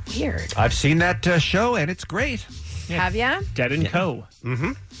so weird. I've seen that show, and it's great. Have ya? Dead and Co.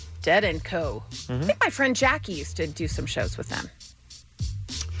 Mm-hmm. Dead and Co. I think my friend Jackie used to do some shows with them.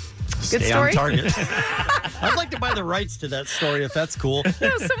 Good Stay story? on target. I'd like to buy the rights to that story if that's cool.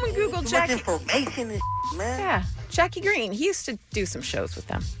 No, someone Google Jackie. information and man. Yeah. Jackie Green. He used to do some shows with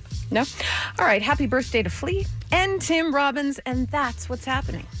them. No? All right. Happy birthday to Flea and Tim Robbins, and that's what's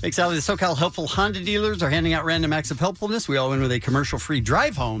happening. Thanks, Allie. The SoCal Helpful Honda dealers are handing out random acts of helpfulness. We all win with a commercial-free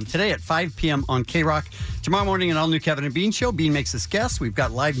drive home today at 5 p.m. on K-Rock. Tomorrow morning, an all-new Kevin and Bean show. Bean makes us guess. We've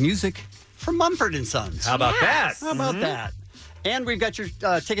got live music from Mumford & Sons. How about that? How about that? And we've got your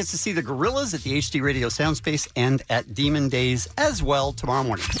tickets to see the Gorillas at the HD Radio Soundspace and at Demon Days as well tomorrow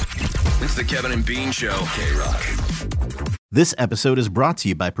morning. It's the Kevin and Bean Show. K-Rock. This episode is brought to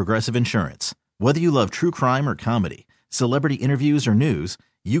you by Progressive Insurance. Whether you love true crime or comedy, celebrity interviews or news,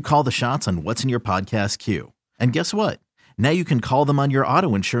 you call the shots on what's in your podcast queue. And guess what? Now you can call them on your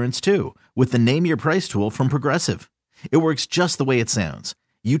auto insurance too with the Name Your Price tool from Progressive. It works just the way it sounds.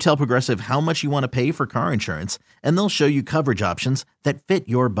 You tell Progressive how much you want to pay for car insurance, and they'll show you coverage options that fit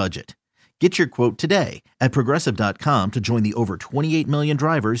your budget. Get your quote today at Progressive.com to join the over 28 million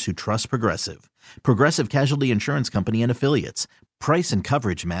drivers who trust Progressive. Progressive Casualty Insurance Company and Affiliates. Price and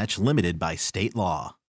coverage match limited by state law.